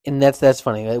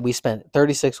funny. We spent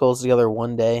 36 holes together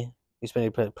one day. We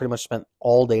pretty much spent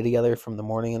all day together from the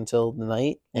morning until the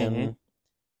night, and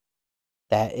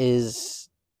that is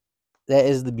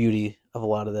the beauty of a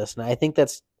lot of this. And I think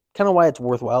that's kind of why it's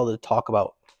worthwhile to talk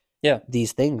about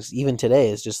these things even today.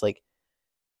 Is just like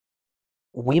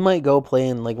we might go play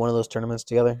in like one of those tournaments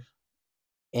together,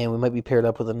 and we might be paired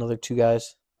up with another 2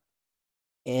 guys,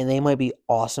 and they might be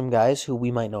awesome guys who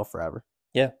we might know forever.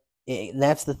 Yeah. And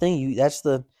that's the thing. That's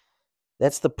the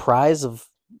prize of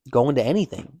going to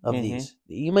anything of these.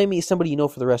 You might meet somebody you know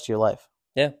for the rest of your life.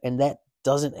 Yeah. And that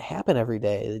doesn't happen every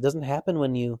day. It doesn't happen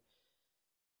when it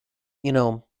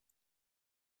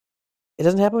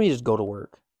doesn't happen when you just go to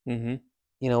work.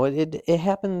 It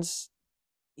happens.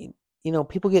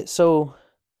 People get so,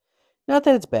 not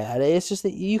that it's bad. It's just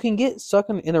that you can get stuck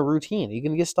in a routine. You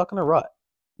can get stuck in a rut.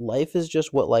 Life is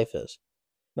just what life is.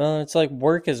 Well, it's like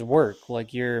work is work.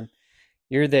 Like you're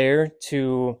there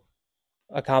to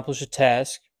accomplish a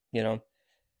task,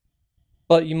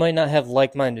 but you might not have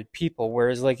like-minded people.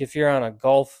 Whereas like if you're on a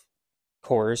golf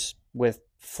course with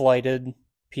flighted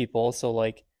people, so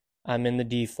like I'm in the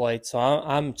D flight, so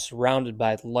I'm surrounded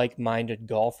by like-minded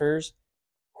golfers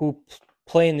who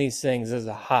play in these things as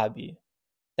a hobby.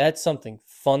 That's something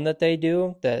fun that they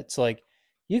do. That's like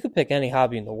you could pick any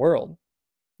hobby in the world,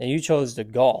 and you chose to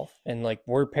golf, and like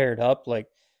we're paired up. Like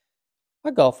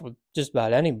I golf with just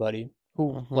about anybody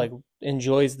who like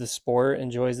enjoys the sport,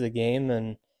 enjoys the game,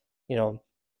 and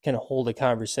can hold a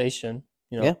conversation.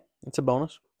 Yeah, it's a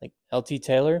bonus. Like LT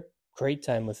Taylor, great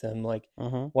time with him. Like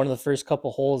one of the first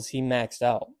couple holes he maxed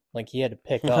out. Like he had to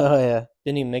pick up. Oh yeah,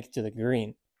 didn't even make it to the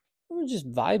green. We were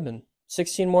just vibing.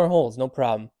 16 more holes, no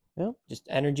problem. Yeah, just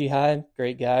energy high,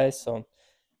 great guy. So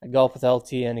I golf with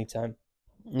LT anytime.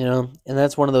 And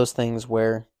that's one of those things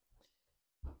where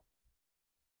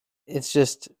it's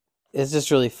just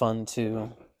really fun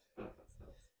to.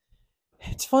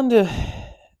 It's fun to,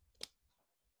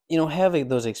 have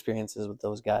those experiences with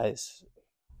those guys,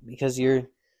 because you're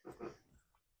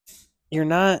you're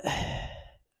not.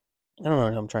 I don't know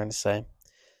what I'm trying to say.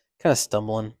 Kind of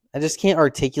stumbling. I just can't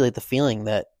articulate the feeling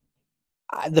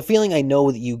I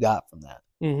know that you got from that.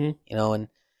 Mm-hmm. And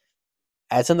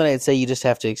that's something I'd say you just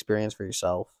have to experience for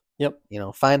yourself. Yep.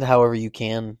 Find however you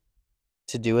can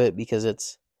to do it because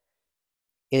it's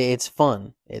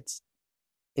fun. It's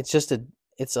just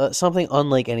something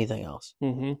unlike anything else.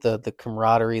 Mm-hmm. The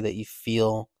camaraderie that you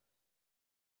feel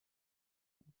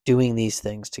doing these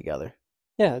things together.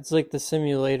 Yeah, it's like the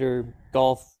simulator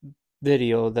golf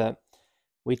video that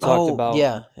we talked about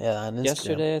yeah, on Instagram.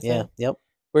 yesterday, I think. Yeah, yep.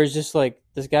 Where it's just like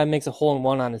this guy makes a hole in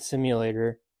one on a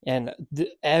simulator, and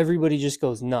everybody just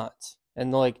goes nuts.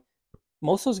 And like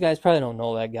most of those guys probably don't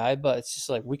know that guy, but it's just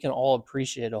like we can all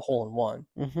appreciate a hole in one.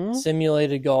 Mm-hmm.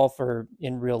 Simulated golf or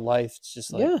in real life, it's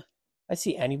just like Yeah. I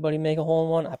see anybody make a hole in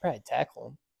one, I probably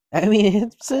tackle him. I mean,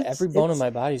 Every bone in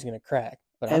my body's gonna crack,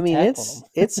 but I I'm mean, tackling them.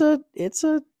 it's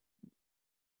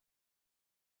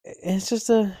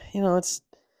just it's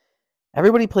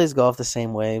everybody plays golf the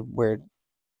same way. Where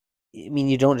I mean,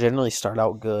 you don't generally start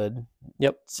out good.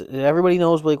 Yep. So everybody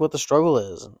knows like what the struggle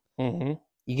is. Mm-hmm.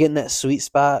 You get in that sweet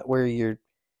spot where you're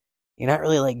not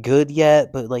really like good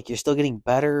yet, but like you're still getting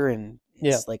better, and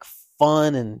it's like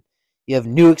fun, and you have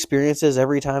new experiences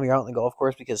every time you're out on the golf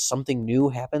course because something new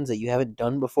happens that you haven't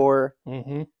done before.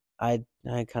 Mm-hmm. I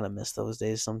kind of miss those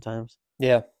days sometimes.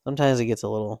 Yeah. Sometimes it gets a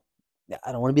little.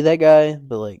 I don't want to be that guy,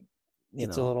 but like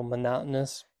it's a little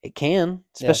monotonous. It can,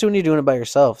 especially when you're doing it by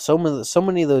yourself. So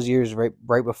many of those years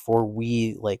right before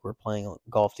we like were playing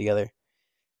golf together,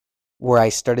 where I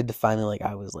started to finally like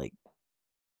I was like,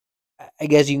 I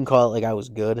guess you can call it like I was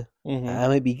good. Mm-hmm. I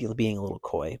might be being a little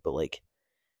coy, but like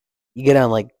you get on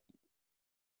like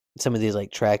some of these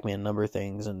like TrackMan number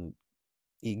things, and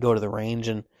you go to the range,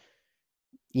 and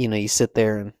you sit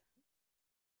there and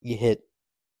you hit.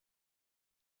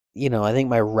 I think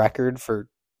my record for,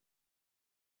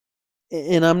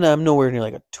 and I'm nowhere near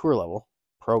like a tour level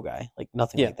pro guy, like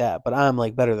nothing like that, but I'm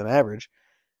like better than average.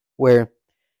 Where,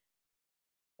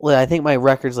 well, I think my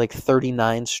record's like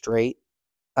 39 straight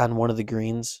on one of the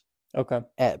greens. Okay.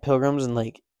 At Pilgrims, and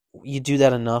like you do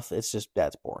that enough, that's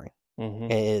boring.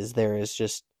 Mm-hmm.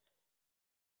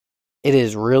 It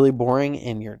is really boring,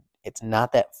 and it's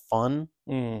not that fun.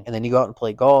 Mm. And then you go out and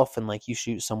play golf, and like you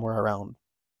shoot somewhere around,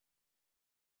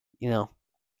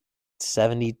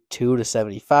 72 to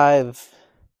 75,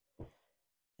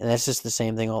 and that's just the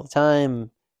same thing all the time.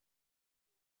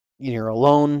 You're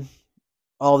alone,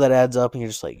 all that adds up, and you're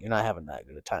just like you're not having that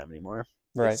good a time anymore.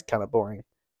 Right. It's kind of boring,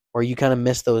 or you kind of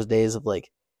miss those days of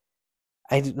like.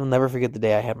 I'll never forget the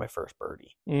day I had my first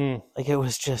birdie. Like it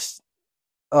was just,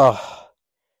 I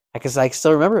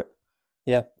still remember it.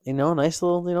 Yeah. Nice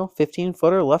little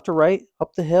 15-footer left or right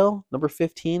up the hill, number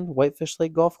 15, Whitefish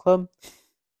Lake Golf Club,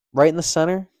 right in the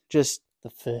center. Just the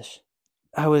fish.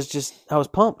 I was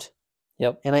pumped.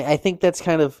 Yep. And I think that's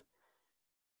kind of,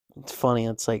 it's funny.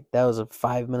 It's like that was a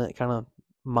 5-minute kind of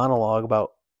monologue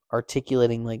about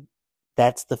articulating like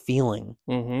that's the feeling.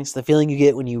 Mm-hmm. It's the feeling you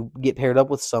get when you get paired up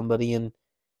with somebody and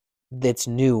that's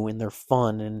new and they're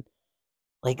fun, and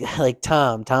like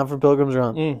Tom from Pilgrim's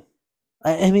Run.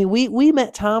 I mean, we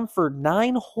met Tom for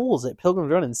 9 holes at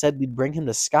Pilgrim's Run and said we'd bring him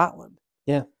to Scotland.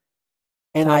 Yeah.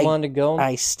 And Tom wanted to go.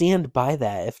 I stand by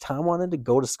that. If Tom wanted to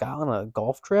go to Scotland on a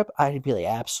golf trip, I'd be like,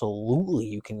 absolutely,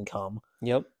 you can come.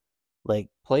 Yep. Like,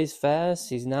 plays fast.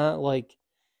 He's not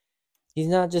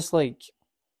just like,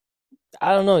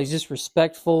 I don't know. He's just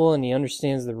respectful and he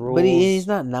understands the rules. But he's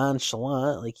not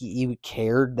nonchalant. Like he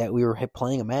cared that we were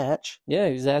playing a match. Yeah,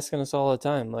 he was asking us all the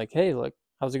time, like, "Hey, like,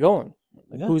 how's it going?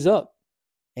 Like, who's up?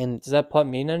 And does that putt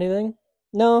mean anything?"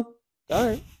 No. All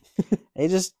right. He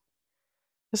just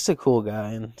a cool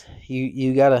guy, and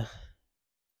you gotta.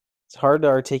 It's hard to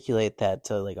articulate that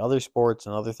to like other sports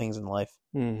and other things in life.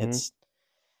 Mm-hmm.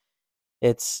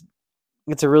 It's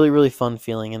a really, really fun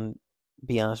feeling, and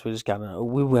be honest, we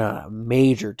went on a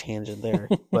major tangent there,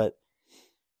 but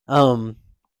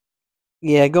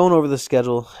yeah, going over the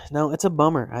schedule. No, it's a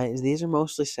bummer. These are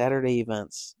mostly Saturday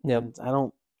events. Yep. I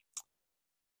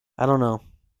don't know.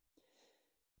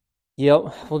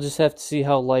 Yep, we'll just have to see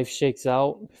how life shakes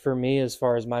out for me as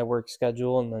far as my work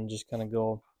schedule, and then just kind of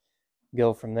go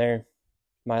from there.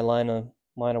 My line of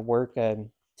work, I'm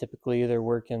typically either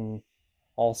working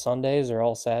all Sundays or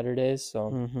all Saturdays,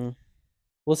 so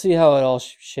we'll see how it all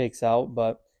shakes out.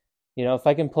 But if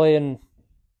I can play in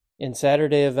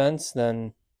Saturday events,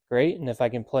 then great, and if I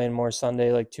can play in more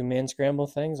Sunday like 2-man scramble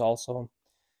things, also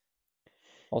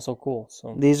cool.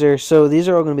 So these are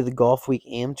all going to be the Golf Week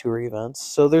Am Tour events.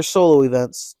 So they're solo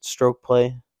events, stroke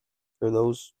play, for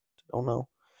those who don't know.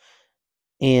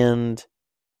 And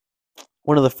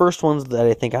one of the first ones that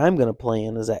I think I'm going to play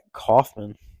in is at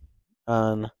Kaufman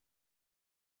on.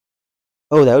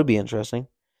 Oh, that would be interesting.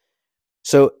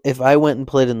 So if I went and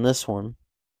played in this one,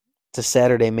 it's a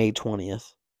Saturday, May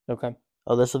 20th. Okay.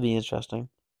 Oh, this will be interesting.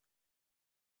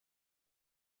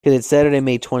 Because it's Saturday,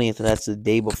 May 20th, and that's the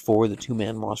day before the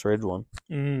two-man Moss Ridge one.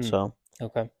 So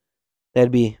Okay.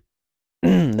 that'd be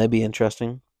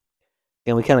interesting.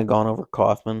 And we kind of gone over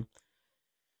Kaufman.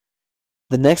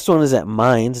 The next one is at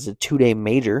Mines. It's a 2-day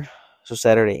major, so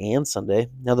Saturday and Sunday.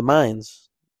 Now the Mines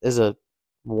is a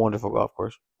wonderful golf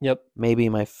course. Yep. Maybe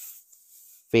my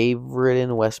favorite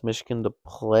in West Michigan to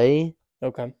play.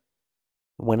 Okay.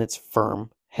 When it's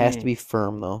firm. Has to be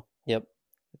firm though. Yep.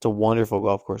 It's a wonderful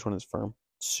golf course when it's firm.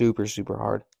 Super, super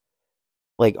hard.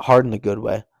 Like hard in a good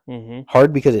way. Mm-hmm.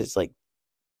 Hard because it's like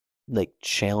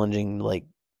challenging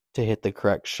to hit the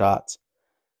correct shots.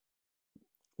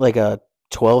 Like a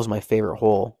 12 is my favorite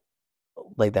hole.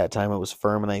 Like that time it was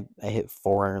firm and I hit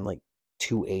 4-iron like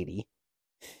 280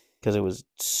 because it was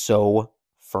so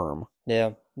firm.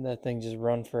 Yeah, that thing just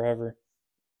run forever.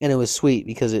 And it was sweet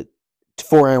because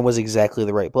 4-iron was exactly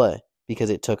the right play because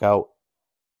it took out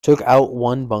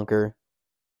one bunker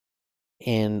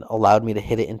and allowed me to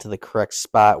hit it into the correct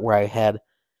spot where I had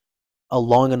a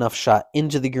long enough shot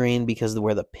into the green because of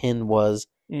where the pin was.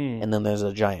 And then there's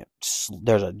a giant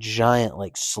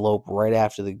like slope right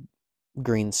after the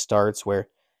green starts where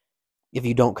if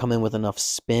you don't come in with enough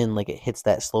spin, like it hits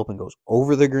that slope and goes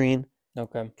over the green.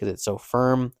 Okay. Because it's so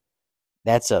firm.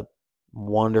 That's a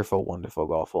wonderful, wonderful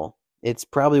golf hole. It's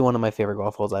probably one of my favorite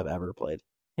golf holes I've ever played.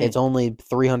 It's only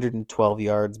 312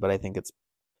 yards, but I think it's,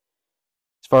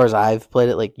 as far as I've played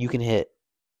it, like you can hit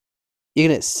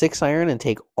 6-iron and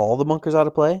take all the bunkers out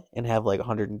of play and have like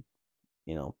 100,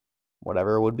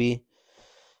 whatever it would be,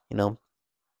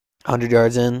 100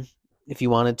 yards in if you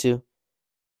wanted to.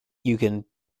 You can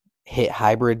hit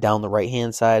hybrid down the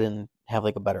right-hand side and have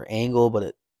like a better angle,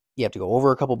 but you have to go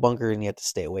over a couple bunkers and you have to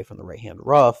stay away from the right-hand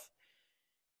rough.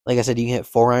 Like I said, you can hit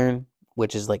 4-iron,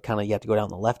 which is like kind of you have to go down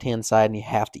the left-hand side and you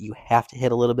have to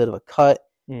hit a little bit of a cut.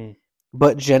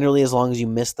 But generally, as long as you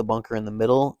miss the bunker in the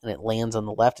middle and it lands on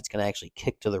the left, it's going to actually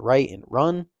kick to the right and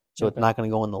run. So it's not going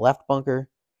to go in the left bunker.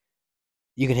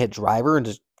 You can hit driver and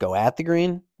just go at the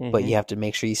green, but you have to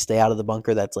make sure you stay out of the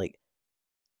bunker that's like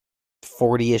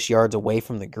 40-ish yards away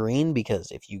from the green,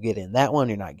 because if you get in that one,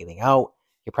 you're not getting out.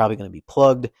 You're probably going to be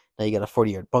plugged. Now you got a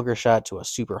 40-yard bunker shot to a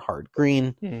super hard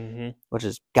green, which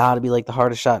has got to be like the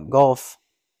hardest shot in golf.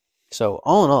 So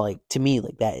all in all, like to me,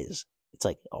 like it's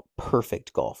like a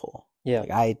perfect golf hole. Yeah.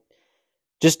 Like I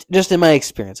just in my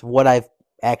experience of what I've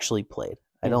actually played,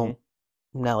 I'm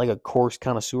not like a course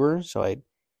connoisseur, so I,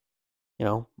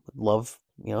 would love,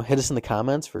 hit us in the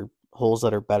comments for holes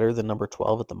that are better than number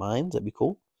 12 at the Mines. That'd be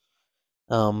cool.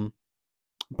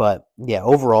 But yeah,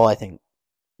 overall, I think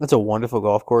that's a wonderful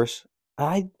golf course.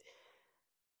 I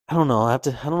don't know. I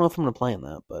don't know if I'm gonna play in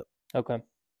that, but okay,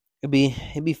 it'd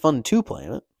be fun to play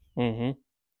in it.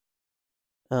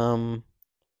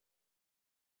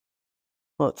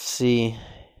 Let's see.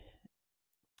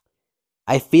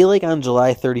 I feel like on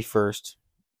July 31st.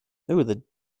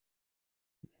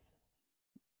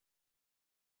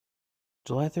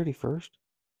 July 31st?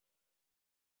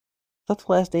 I thought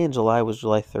the last day in July was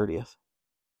July 30th.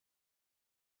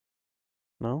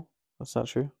 No, that's not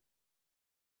true.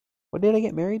 What did I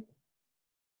get married?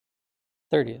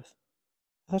 30th.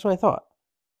 That's what I thought.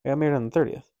 I got married on the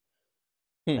 30th.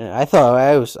 I thought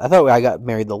I got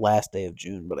married the last day of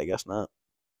June, but I guess not.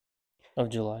 Of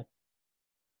July.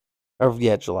 Or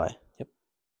yeah, July. Yep.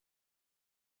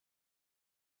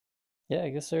 Yeah, I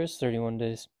guess there is 31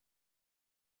 days.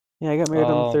 Yeah, I got married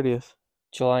on the 30th.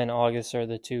 July and August are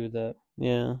the two that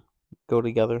go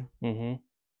together.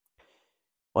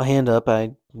 Well, hand up,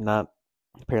 I'm not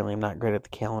great at the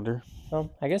calendar.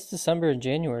 I guess December and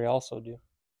January also do.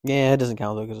 Yeah, it doesn't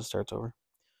count though because it starts over.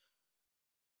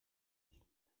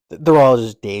 They're all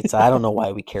just dates. I don't know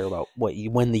why we care about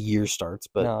when the year starts,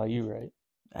 but no, you're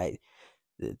right.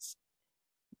 It's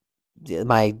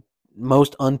my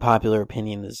most unpopular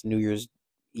opinion is New Year's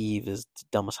Eve is the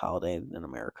dumbest holiday in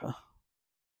America.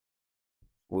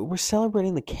 We're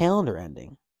celebrating the calendar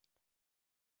ending.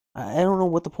 I don't know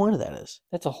what the point of that is.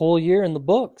 That's a whole year in the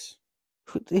books.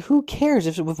 Who cares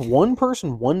if one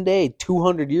person one day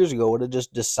 200 years ago would have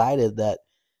just decided that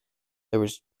there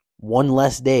was one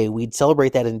less day, we'd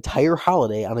celebrate that entire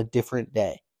holiday on a different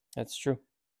day. That's true.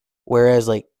 Whereas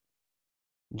like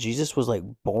Jesus was like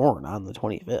born on the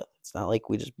 25th. It's not like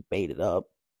we just made it up.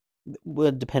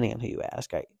 Well, depending on who you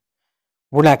ask,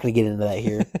 we're not going to get into that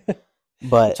here.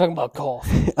 But we're talking about golf.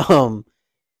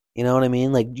 You know what I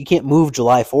mean? Like you can't move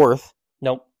July 4th.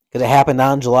 Nope. because it happened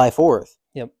on July 4th.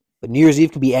 Yep. But New Year's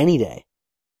Eve can be any day.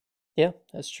 Yeah,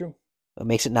 that's true. It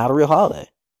makes it not a real holiday.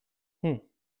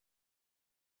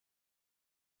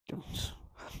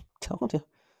 Told you.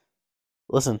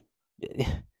 Listen,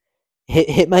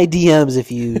 hit my DMs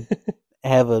if you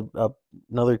have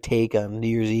another take on New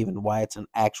Year's Eve and why it's an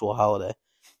actual holiday.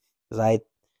 Because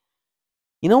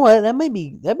you know what? That may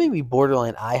be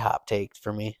borderline IHOP take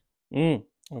for me.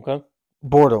 Okay.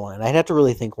 Borderline. I'd have to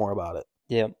really think more about it.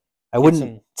 Yeah. I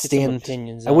wouldn't stand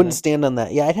on that.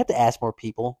 Yeah, I'd have to ask more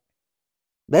people.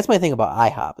 That's my thing about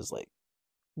IHOP is like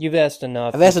you've asked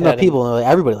enough. I've asked enough people, and like,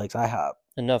 everybody likes IHOP.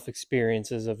 Enough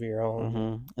experiences of your own.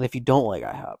 Mm-hmm. And if you don't like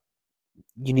IHOP,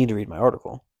 you need to read my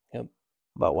article. Yep.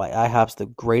 About why IHOP's the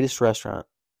greatest restaurant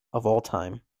of all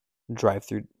time,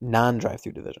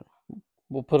 non-drive-through division.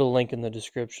 We'll put a link in the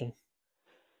description.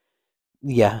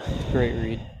 Yeah. It's a great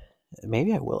read.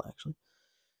 Maybe I will, actually.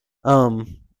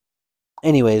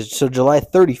 Anyways, so July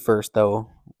 31st, though,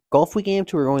 Golf Week AM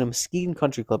 2, we're going to Muskegon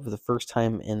Country Club for the first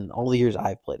time in all the years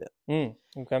I've played it.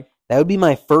 Okay. That would be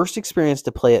my first experience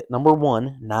to play it, number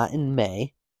one, not in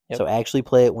May. Yep. So actually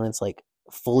play it when it's like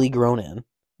fully grown in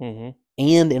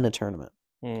and in a tournament.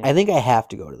 I think I have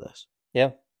to go to this.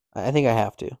 Yeah. I think I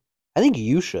have to. I think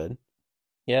you should.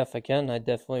 Yeah, if I can, I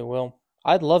definitely will.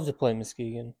 I'd love to play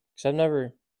Muskegon because I've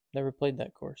never played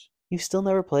that course. You still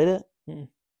never played it?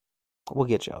 We'll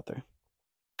get you out there.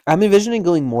 I'm envisioning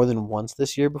going more than once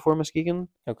this year before Muskegon.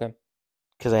 Okay.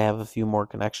 Because I have a few more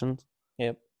connections.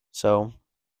 Yep. So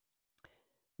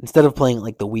instead of playing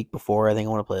like the week before, I think I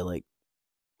want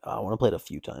to play it a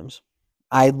few times.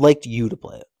 I'd like you to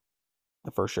play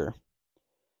it for sure.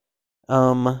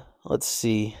 Let's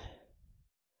see.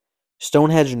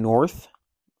 Stonehenge North.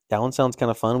 That one sounds kind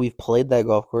of fun. We've played that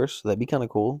golf course, so that'd be kind of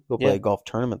cool. Go play a golf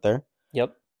tournament there.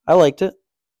 Yep. I liked it.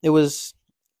 It's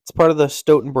part of the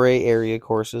Stoughton Bray area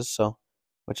courses,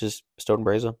 which is Stoughton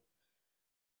Bray is a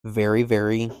very,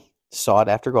 very sought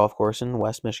after golf course in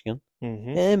West Michigan.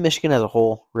 And Michigan as a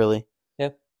whole, really.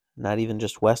 Yep. Not even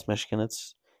just West Michigan.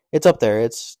 It's up there.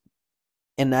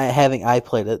 I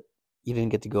played it. You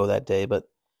didn't get to go that day, but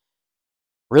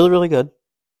really, really good.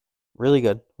 Really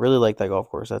good. Really like that golf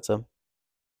course.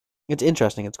 It's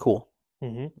interesting. It's cool.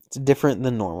 It's different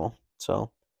than normal.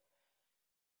 So,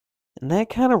 and that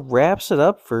kind of wraps it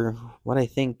up for what I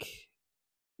think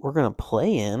we're gonna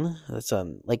play in. It's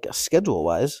like schedule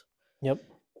wise. Yep.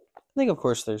 I think of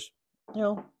course there's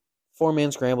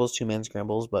 4-man scrambles, 2-man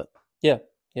scrambles, but yep.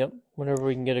 Whenever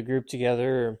we can get a group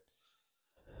together, or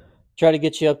try to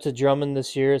get you up to Drummond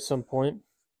this year at some point.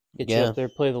 Get you up there,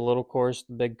 play the little course,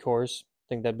 the big course. I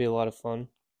think that'd be a lot of fun.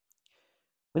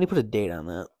 We need to put a date on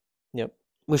that. Yep.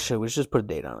 We should just put a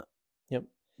date on it. Yep.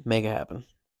 Make it happen.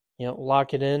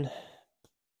 Lock it in. It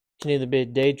can either be a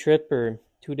day trip or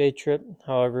 2-day trip.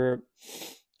 However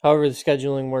the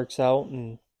scheduling works out,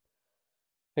 and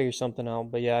figure something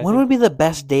out. But yeah, when would be the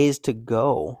best days to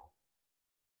go?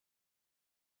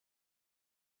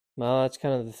 Well, that's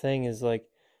kind of the thing. Is like,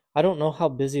 I don't know how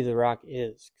busy the Rock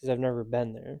is because I've never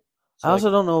been there. So I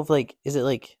also don't know if is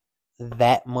it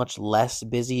that much less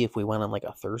busy if we went on like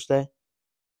a Thursday?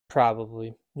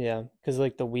 Probably, yeah. Because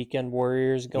like the Weekend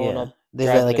Warriors going up.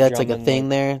 That's like a thing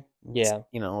there. Yeah.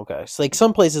 Okay. So like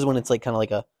some places when it's like kind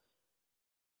of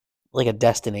like a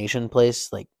destination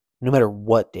place, like no matter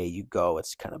what day you go,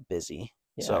 it's kind of busy.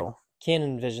 Yeah, so I can't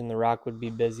envision the Rock would be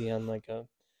busy on like a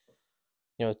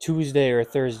Tuesday or a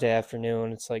Thursday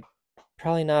afternoon. It's like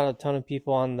probably not a ton of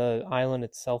people on the island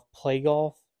itself play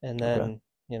golf, and then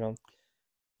you're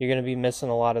gonna be missing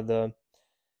a lot of the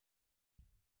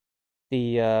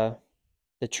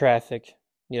traffic.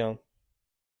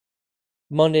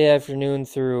 Monday afternoon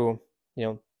through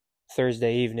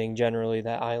Thursday evening. Generally,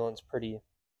 that island's pretty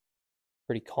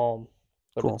calm,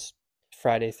 but cool. It's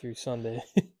Friday through Sunday.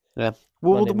 Yeah,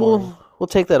 we'll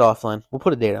take that offline. We'll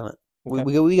put a date on it.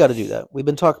 Okay. We got to do that. We've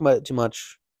been talking about it too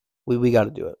much. We got to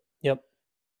do it. Yep.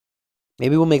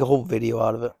 Maybe we'll make a whole video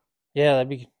out of it. Yeah, that'd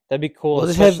be cool.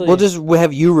 We'll just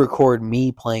have you record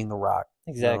me playing the Rock.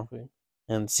 Exactly.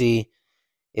 And see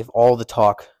if all the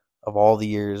talk of all the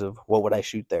years of what would I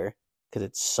shoot there, because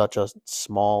it's such a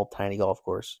small, tiny golf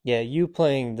course. Yeah, you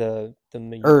playing the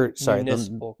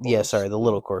municipal course. The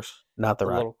little course, not the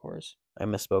Rock. Little course. I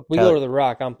misspoke. We go to the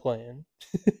Rock. I'm playing.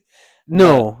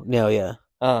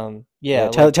 Yeah.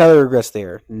 Tyler regrets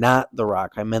there, not the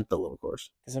Rock. I meant the little course.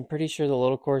 Because I'm pretty sure the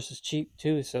little course is cheap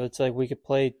too, so it's like we could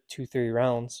play 2-3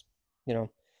 rounds.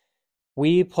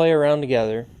 We play around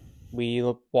together. We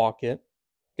walk it,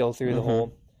 go through the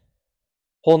whole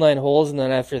 9 holes, and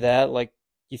then after that, like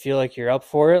you feel like you're up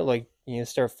for it, like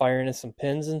start firing at some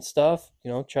pins and stuff.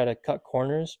 Try to cut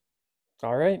corners,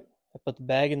 All right. I put the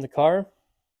bag in the car,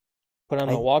 put on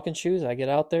my walking shoes. I get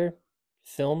out there,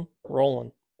 film,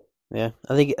 rolling. Yeah,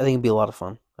 I think it'd be a lot of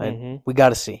fun. Mm-hmm. We got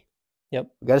to see. Yep.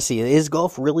 We got to see. Is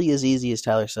golf really as easy as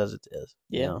Tyler says it is?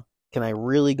 Yeah. You know? Can I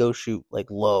really go shoot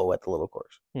like low at the little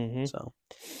course? Mm-hmm. So.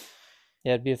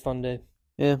 Yeah, it'd be a fun day.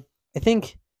 Yeah, I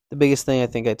think the biggest thing I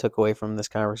think I took away from this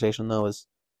conversation though is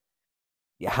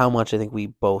how much I think we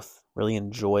both really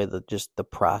enjoy the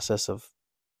process of,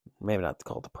 maybe not to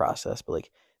call it the process, but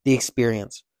like the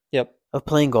experience. Yep. Of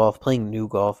playing golf, playing new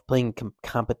golf, playing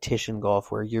competition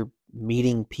golf, where you're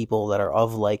meeting people that are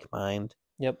of like mind.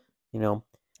 Yep. You know.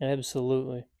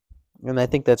 Absolutely. And I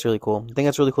think that's really cool. I think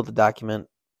that's really cool to document.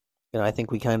 You know, I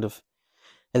think we'll kind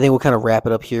of wrap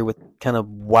it up here with kind of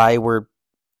why we're.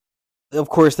 Of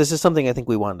course, this is something I think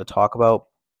we wanted to talk about,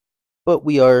 but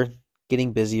we are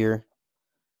getting busier.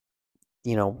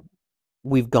 You know,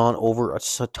 we've gone over a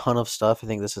ton of stuff. I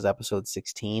think this is episode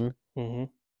 16. Mm-hmm.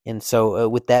 And so,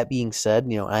 with that being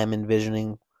said, you know, I'm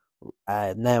envisioning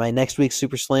my next week's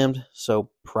super slammed, so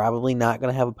probably not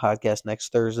going to have a podcast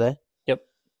next Thursday. Yep.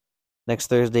 Next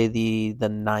Thursday, the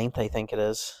 9th, I think it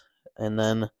is. And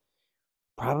then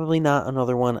probably not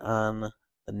another one on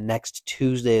the next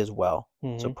Tuesday as well.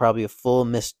 Mm-hmm. So probably a full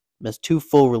miss 2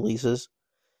 full releases.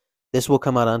 This will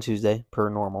come out on Tuesday per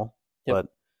normal. Yep. But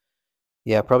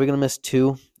yeah, probably going to miss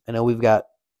 2. I know we've got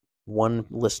one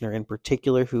listener in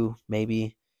particular who may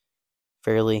be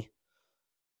fairly,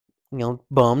 you know,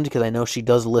 bummed because I know she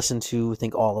does listen to, I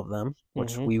think, all of them,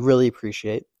 which we really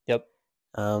appreciate. Yep.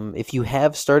 If you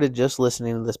have started just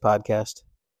listening to this podcast,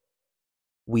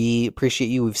 we appreciate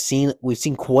you. We've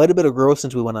seen quite a bit of growth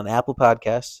since we went on Apple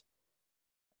Podcasts,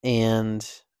 and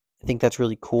I think that's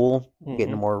really cool.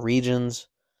 Getting to more regions.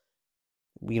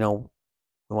 You know,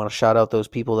 we want to shout out those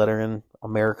people that are in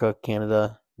America,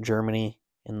 Canada, Germany,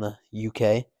 and the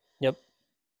UK. Yep.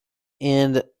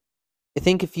 And I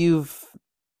think if you've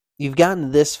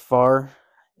gotten this far,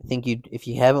 I think if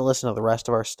you haven't listened to the rest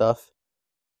of our stuff,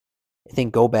 I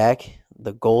think go back.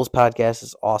 The Goals podcast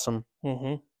is awesome.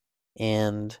 Mm-hmm.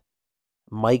 And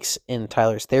Mike's and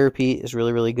Tyler's therapy is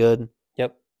really, really good.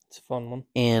 Yep. It's a fun one.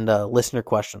 And listener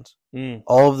questions.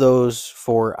 All of those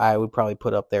 4 I would probably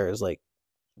put up there as like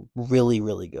really,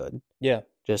 really good. Yeah.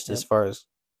 Just as far as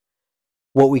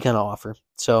what we kind of offer.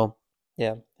 So.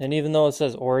 Yeah. And even though it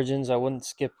says Origins, I wouldn't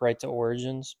skip right to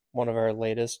Origins, one of our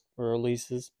latest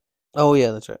releases. Oh,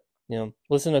 yeah, that's right. You know,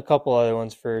 listen to a couple other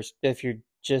ones first. If you're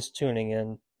just tuning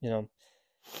in, you know,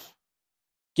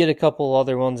 get a couple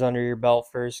other ones under your belt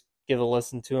first. Give a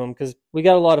listen to them because we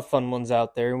got a lot of fun ones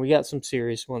out there, and we got some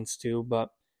serious ones too. But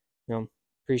you know,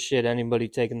 appreciate anybody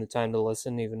taking the time to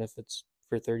listen, even if it's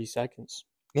for 30 seconds.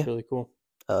 Yeah, it's really cool.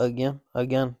 Again,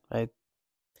 I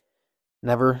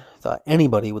never thought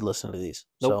anybody would listen to these.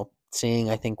 Nope. So seeing,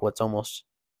 I think what's almost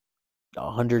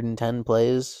 110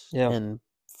 plays in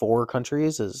 4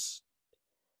 countries is,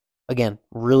 again,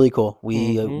 really cool.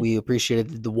 We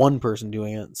appreciated the one person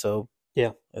doing it, so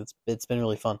yeah, it's been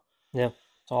really fun. Yeah,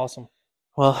 it's awesome.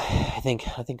 Well, I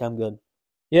think I'm good.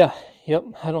 Yeah, yep.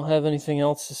 I don't have anything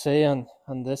else to say on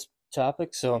this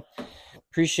topic, so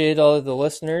appreciate all of the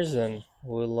listeners, and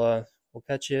we'll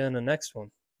catch you in the next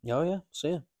one. Oh yeah,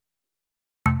 see ya.